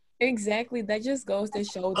matter. Exactly. That just goes to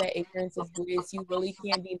show that ignorance is bliss. You really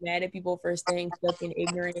can't be mad at people for staying stuck in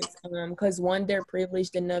ignorance. Because one, they're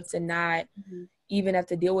privileged enough to not even have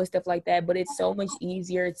to deal with stuff like that. But it's so much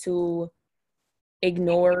easier to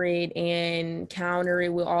ignore it and counter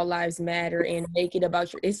it with all lives matter and make it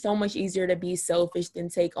about it's so much easier to be selfish than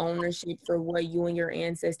take ownership for what you and your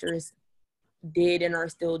ancestors did and are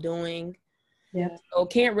still doing. Yeah. So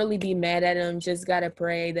can't really be mad at them. Just gotta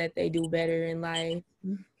pray that they do better in life.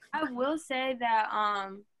 I will say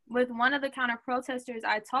that with one of the counter protesters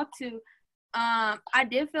I talked to, I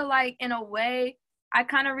did feel like in a way I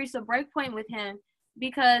kind of reached a break point with him,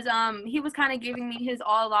 because he was kind of giving me his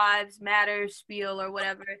all lives matter spiel or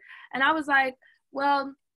whatever, and I was like,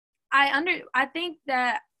 Well, I think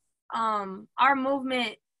that our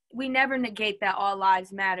movement, we never negate that all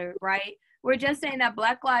lives matter, right? We're just saying that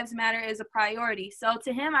Black Lives Matter is a priority. So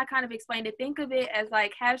to him, I kind of explained it. Think of it as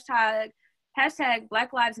like hashtag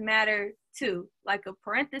Black Lives Matter too, like a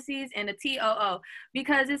parentheses and a TOO,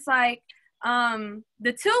 because it's like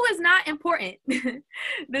the two is not important.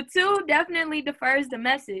 The two definitely defers the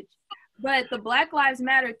message. But the Black Lives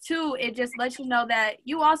Matter too, it just lets you know that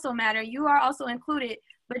you also matter. You are also included.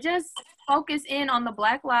 But just focus in on the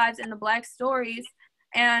Black lives and the Black stories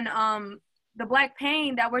and the Black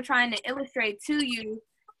pain that we're trying to illustrate to you,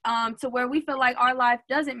 to where we feel like our life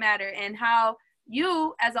doesn't matter, and how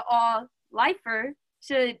you as an all lifer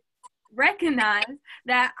should recognize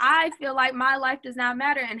that I feel like my life does not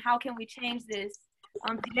matter, and how can we change this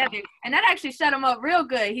together. And that actually shut him up real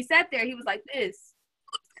good. He sat there, he was like this.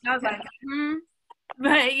 And I was like,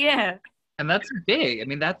 but yeah. And that's big. I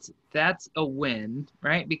mean, that's a win,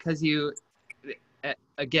 right? Because you,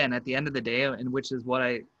 again, at the end of the day, and which is what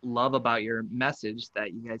I love about your message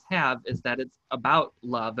that you guys have, is that it's about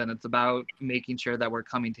love, and it's about making sure that we're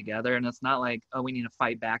coming together. And it's not like, oh, we need to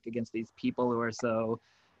fight back against these people who are so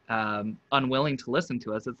unwilling to listen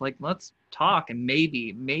to us. It's like, let's talk, and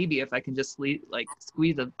maybe if I can just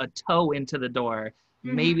squeeze a toe into the door,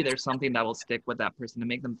 maybe there's something that will stick with that person to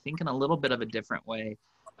make them think in a little bit of a different way.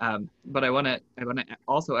 But I want to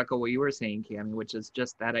also echo what you were saying, Cami, which is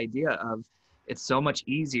just that idea of, it's so much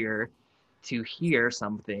easier to hear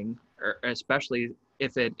something, or especially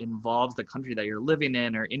if it involves the country that you're living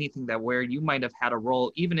in, or anything that where you might have had a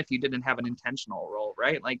role, even if you didn't have an intentional role,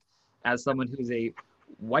 right? Like, as someone who's a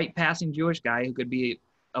white passing Jewish guy who could be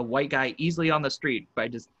a white guy easily on the street by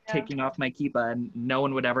just taking off my kippah and no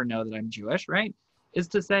one would ever know that I'm Jewish, right? Is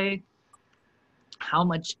to say how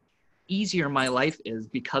much easier my life is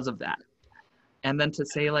because of that. And then to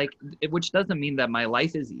say, like, which doesn't mean that my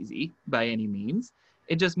life is easy by any means.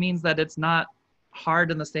 It just means that it's not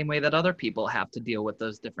hard in the same way that other people have to deal with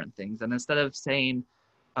those different things. And instead of saying,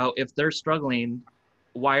 oh, if they're struggling,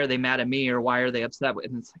 why are they mad at me, or why are they upset?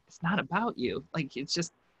 And it's like, it's not about you. Like, it's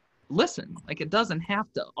just, listen, like, it doesn't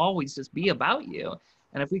have to always just be about you.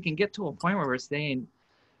 And if we can get to a point where we're saying,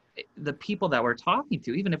 the people that we're talking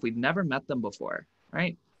to, even if we've never met them before,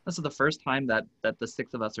 right? This is the first time that the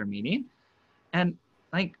six of us are meeting. And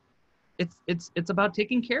like, it's about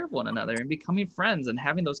taking care of one another and becoming friends and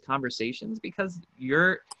having those conversations, because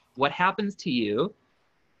what happens to you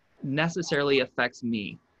necessarily affects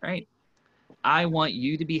me, right? I want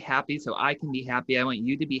you to be happy so I can be happy. I want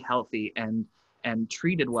you to be healthy and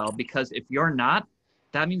treated well, because if you're not,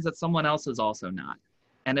 that means that someone else is also not.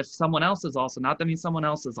 And if someone else is also not, that means someone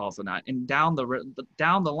else is also not. And down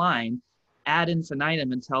the line, ad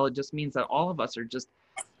infinitum, until it just means that all of us are just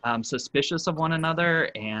suspicious of one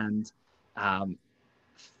another and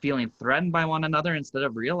feeling threatened by one another, instead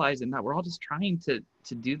of realizing that we're all just trying to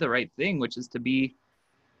do the right thing, which is to be,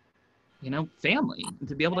 family, and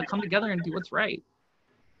to be able to come together and do what's right.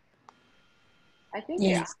 I think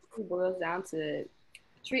it actually boils down to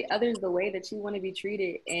treat others the way that you want to be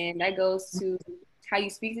treated. And that goes to how you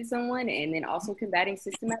speak to someone, and then also combating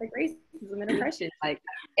systematic racism and oppression. Like,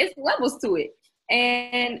 it's levels to it.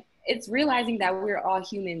 And it's realizing that we're all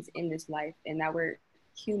humans in this life, and that we're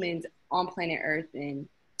humans on planet Earth, and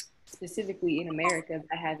specifically in America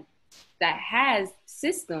that has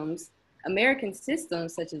systems, American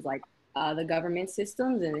systems, such as like the government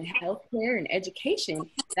systems and healthcare and education,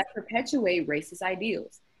 that perpetuate racist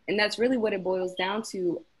ideals. And that's really what it boils down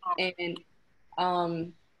to.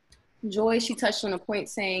 And Joy, she touched on a point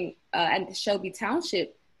saying at the Shelby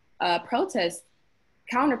Township protest,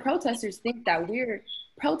 counter protesters think that we're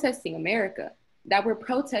protesting America, that we're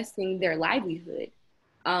protesting their livelihood.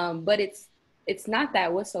 But it's not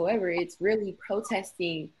that whatsoever. It's really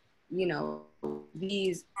protesting,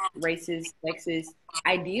 these racist, sexist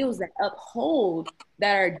ideals that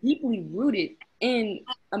are deeply rooted in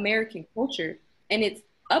American culture. And it's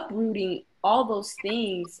uprooting all those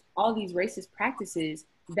things, all these racist practices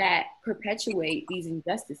that perpetuate these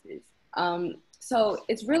injustices. So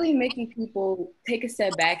it's really making people take a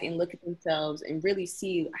step back and look at themselves and really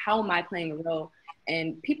see, how am I playing a role?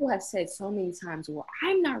 And people have said so many times, well,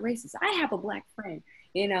 I'm not racist. I have a Black friend.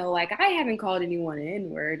 Like, I haven't called anyone an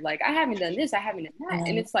N-word. Like, I haven't done this. I haven't done that.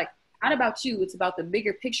 And it's like, not about you. It's about the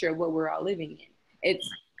bigger picture of what we're all living in. It's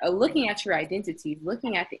looking at your identities,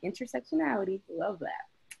 looking at the intersectionality, love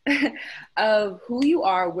that, of who you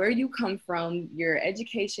are, where you come from, your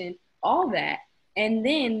education, all that. And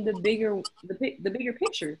then the bigger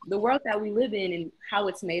picture, the world that we live in, and how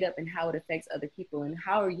it's made up and how it affects other people, and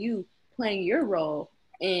how are you playing your role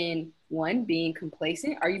And one, being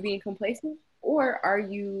complacent. Are you being complacent? Or are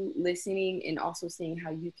you listening and also seeing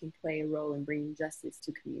how you can play a role in bringing justice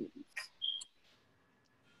to communities?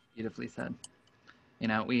 Beautifully said. You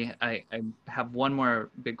know, I have one more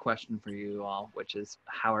big question for you all, which is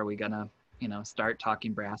how are we gonna, start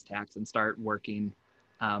talking brass tacks and start working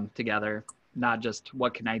together? Not just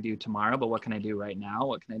what can I do tomorrow, but what can I do right now?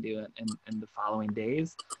 What can I do in the following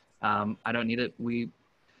days? I don't need it.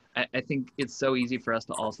 I think it's so easy for us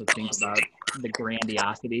to also think about the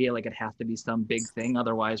grandiosity, like it has to be some big thing,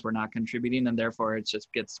 otherwise we're not contributing, and therefore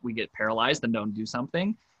we get paralyzed and don't do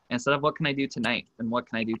something. Instead of what can I do tonight, and what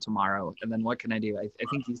can I do tomorrow, and then what can I do? I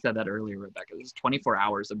think you said that earlier, Rebecca. There's 24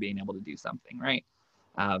 hours of being able to do something, right?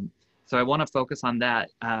 So I want to focus on that,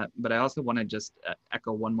 but I also want to just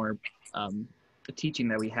echo one more teaching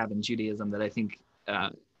that we have in Judaism that I think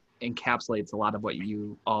encapsulates a lot of what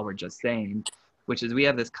you all were just saying, which is we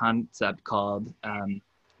have this concept called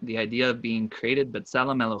the idea of being created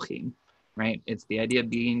b'tselem Elohim, right? It's the idea of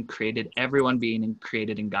being created, everyone being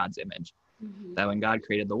created in God's image. Mm-hmm. That when God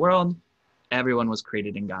created the world, everyone was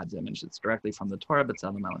created in God's image. It's directly from the Torah,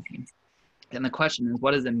 b'tselem Elohim. And the question is,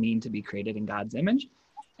 what does it mean to be created in God's image?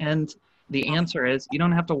 And the answer is, you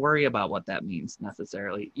don't have to worry about what that means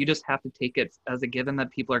necessarily. You just have to take it as a given that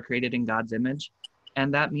people are created in God's image.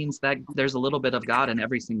 And that means that there's a little bit of God in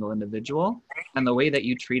every single individual. And the way that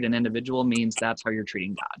you treat an individual means that's how you're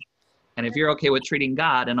treating God. And if you're okay with treating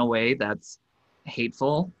God in a way that's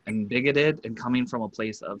hateful and bigoted and coming from a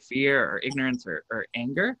place of fear or ignorance or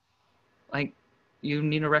anger, like, you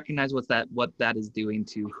need to recognize what that is doing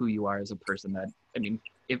to who you are as a person.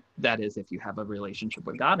 If you have a relationship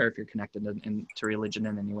with God or if you're connected to religion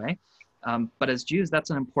in any way. But as Jews,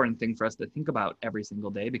 that's an important thing for us to think about every single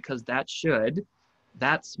day, because that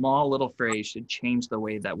small little phrase should change the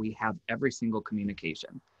way that we have every single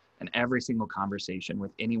communication and every single conversation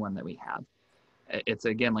with anyone that we have. It's,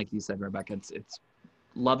 again, like you said, Rebecca, it's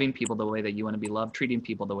loving people the way that you want to be loved, treating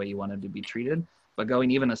people the way you want them to be treated, but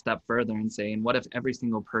going even a step further and saying, what if every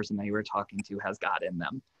single person that you were talking to has God in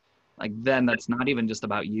them? Like, then that's not even just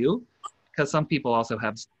about you, because some people also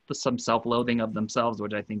have some self-loathing of themselves,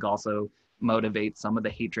 which I think also motivates some of the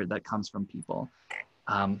hatred that comes from people.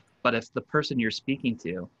 But if the person you're speaking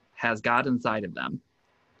to has God inside of them,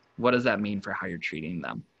 what does that mean for how you're treating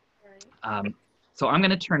them? Right. So I'm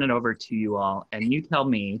going to turn it over to you all, and you tell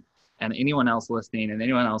me, and anyone else listening and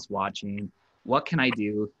anyone else watching, what can I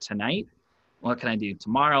do tonight? What can I do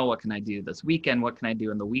tomorrow? What can I do this weekend? What can I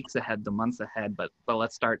do in the weeks ahead, the months ahead? But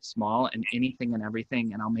let's start small, and anything and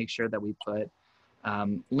everything. And I'll make sure that we put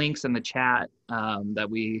links in the chat, that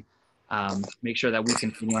we make sure that we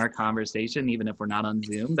continue our conversation, even if we're not on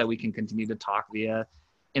Zoom, that we can continue to talk via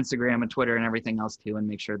Instagram and Twitter and everything else too, and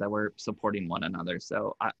make sure that we're supporting one another.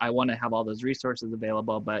 So I want to have all those resources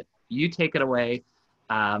available, but you take it away.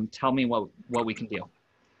 Tell me what we can do.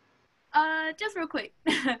 Just real quick,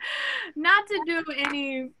 not to do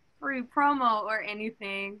any free promo or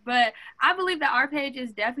anything, but I believe that our page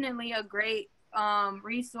is definitely a great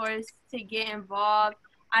resource to get involved.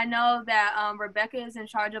 I know that Rebecca is in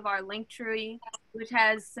charge of our link tree, which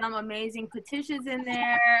has some amazing petitions in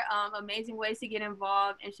there, amazing ways to get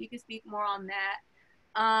involved, and she could speak more on that.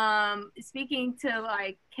 Speaking to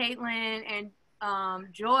like Caitlin and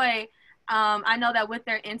Joy, I know that with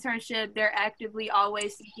their internship, they're actively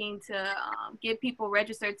always seeking to get people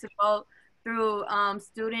registered to vote through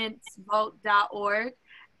studentsvote.org.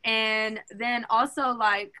 And then also,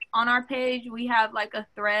 like, on our page, we have like a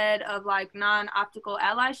thread of like non-optical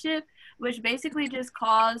allyship, which basically just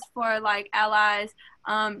calls for like allies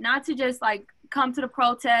not to just like come to the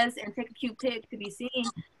protest and take a cute pic to be seen,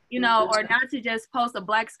 or not to just post a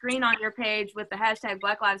black screen on your page with the hashtag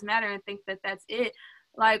Black Lives Matter and think that that's it.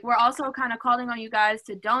 Like, we're also kind of calling on you guys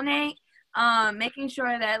to donate, making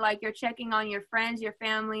sure that like you're checking on your friends, your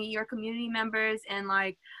family, your community members, and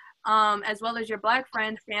like as well as your Black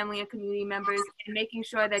friends, family, and community members, and making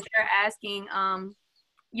sure that you're asking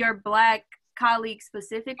your Black colleagues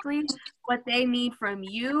specifically what they need from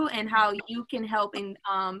you and how you can help in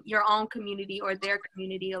your own community or their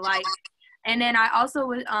community alike. And then I also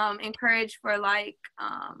would encourage for like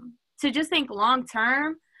to just think long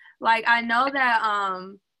term. Like, I know that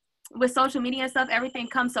with social media and stuff, everything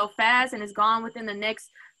comes so fast and is gone within the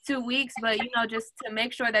next 2 weeks, but just to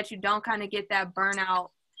make sure that you don't kind of get that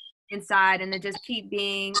burnout inside and to just keep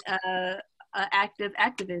being a active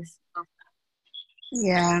activist.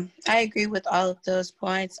 Yeah, I agree with all of those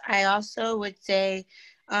points. I also would say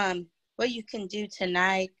what you can do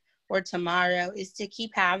tonight or tomorrow is to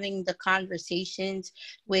keep having the conversations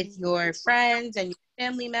with your friends and your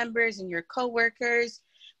family members and your coworkers.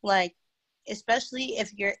 Like, especially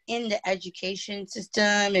if you're in the education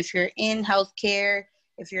system, if you're in healthcare,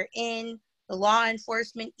 if you're in the law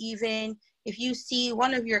enforcement, even if you see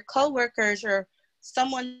one of your coworkers or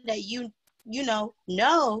someone that you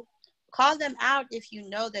know, call them out if you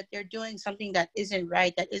know that they're doing something that isn't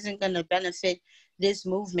right, that isn't going to benefit this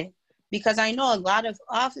movement. Because I know a lot of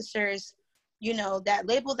officers, that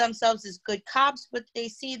label themselves as good cops, but they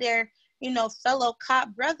see their, fellow cop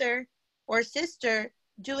brother or sister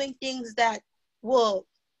doing things that will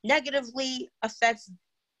negatively affect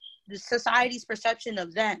the society's perception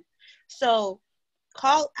of them. So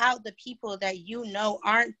call out the people that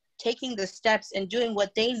aren't taking the steps and doing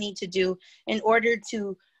what they need to do in order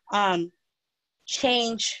to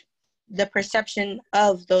change the perception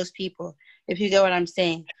of those people, if you get what I'm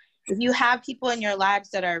saying. If you have people in your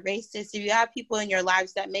lives that are racist, if you have people in your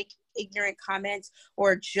lives that make ignorant comments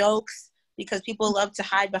or jokes, because people love to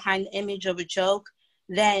hide behind the image of a joke,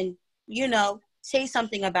 then, say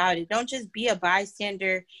something about it. Don't just be a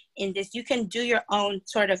bystander in this. You can do your own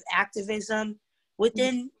sort of activism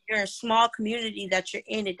within your small community that you're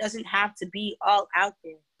in. It doesn't have to be all out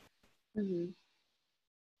there. Mm-hmm.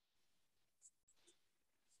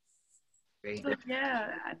 Great. So, yeah,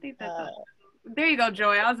 I think there you go,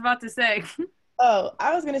 Joy. I was about to say. Oh,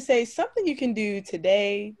 I was going to say something you can do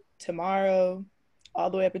today, tomorrow, all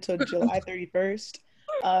the way up until July 31st.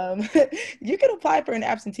 You can apply for an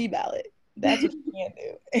absentee ballot. That's what you can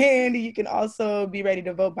do. And you can also be ready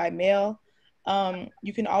to vote by mail.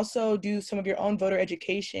 You can also do some of your own voter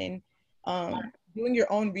education, doing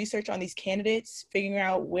your own research on these candidates, figuring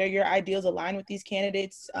out where your ideals align with these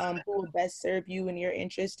candidates, who will best serve you and your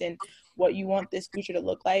interest and what you want this future to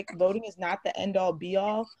look like. Voting is not the end all be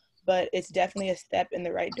all, but it's definitely a step in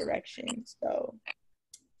the right direction. So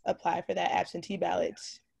apply for that absentee ballot,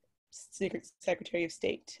 Secretary of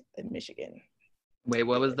State in Michigan. Wait,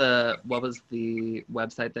 what was the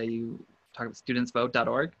website that you talked about?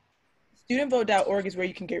 Studentsvote.org? Studentvote.org is where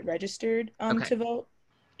you can get registered Okay. to vote.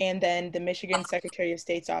 And then the Michigan Secretary of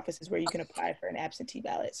State's office is where you can apply for an absentee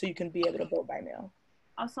ballot, so you can be able to vote by mail.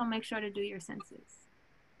 Also, make sure to do your census.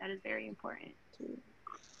 That is very important.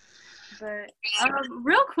 But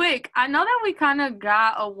real quick, I know that we kind of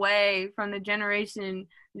got away from the Generation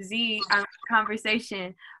Z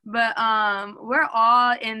conversation, but we're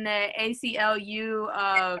all in the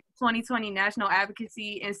ACLU 2020 National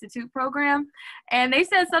Advocacy Institute program, and they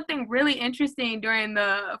said something really interesting during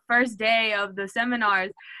the first day of the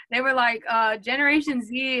seminars. They were like, Generation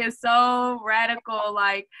Z is so radical,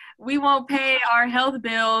 like we won't pay our health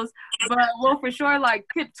bills, but we'll for sure like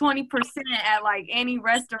tip 20% at like any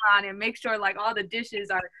restaurant and make sure like all the dishes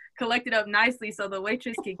are collected up nicely so the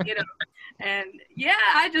waitress can get them. And yeah,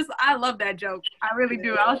 I love that joke. I really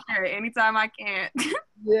do. I'll share it anytime I can.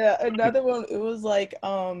 Yeah, another one, it was like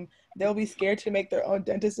they'll be scared to make their own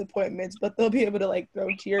dentist appointments, but they'll be able to like throw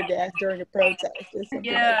tear gas during a protest or something.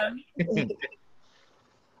 Yeah. Like that.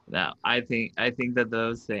 No, I think that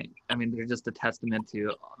those things, I mean, they're just a testament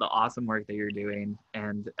to the awesome work that you're doing.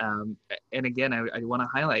 And again, I want to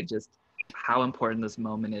highlight just how important this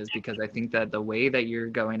moment is, because I think that the way that you're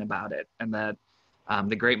going about it, and that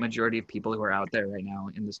the great majority of people who are out there right now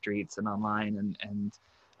in the streets and online and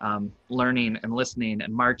learning and listening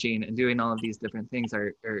and marching and doing all of these different things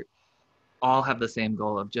are all have the same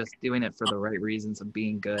goal of just doing it for the right reasons, of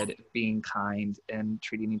being good, being kind, and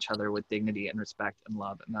treating each other with dignity and respect and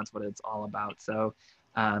love. And that's what it's all about. So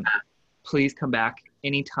please come back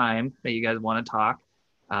anytime that you guys want to talk.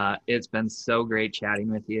 It's been so great chatting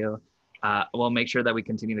with you. We'll make sure that we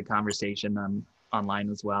continue the conversation online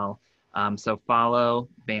as well. So follow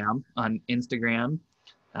BAM on Instagram.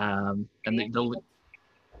 And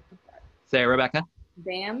say it, Rebecca.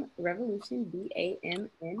 BAM Revolution,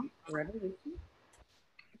 B.A.M.N. Revolution.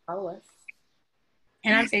 Follow us.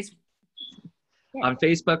 And on Facebook. Yeah. On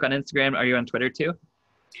Facebook, on Instagram. Are you on Twitter too?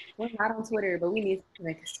 We're not on Twitter, but we need to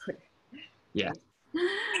make us Twitter. Yeah.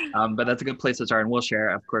 But that's a good place to start, and we'll share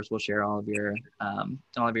all of your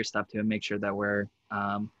stuff too, and make sure that we're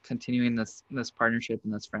continuing this partnership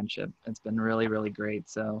and this friendship. It's been really, really great.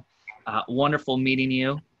 So wonderful meeting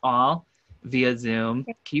you all via Zoom.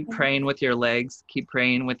 Keep praying with your legs. Keep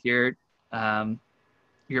praying with your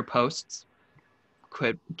posts.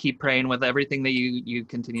 Keep praying with everything that you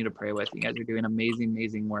continue to pray with. You guys are doing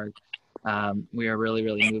amazing work. We are really,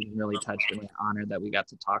 really moved and really touched and really honored that we got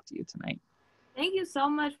to talk to you tonight. Thank you so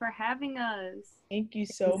much for having us. Thank you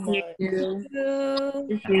so much. Thank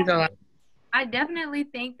you. I definitely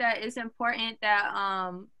think that it's important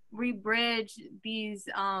that we bridge these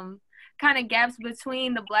kind of gaps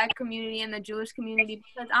between the Black community and the Jewish community,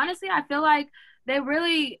 because honestly, I feel like they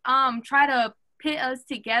really try to pit us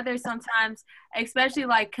together sometimes, especially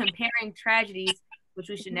like comparing tragedies, which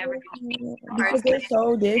we should never do. Because they're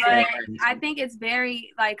so different. But I think it's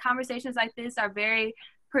very, like, conversations like this are very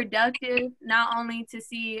productive, not only to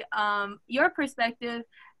see your perspective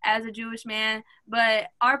as a Jewish man, but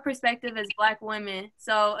our perspective as Black women.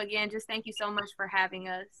 So again, just thank you so much for having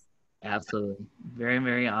us. Absolutely. Very,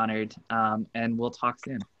 very honored. And we'll talk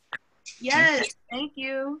soon. Yes, thank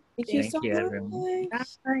you. Thank you Thank so you, much. everyone.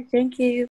 Thank you.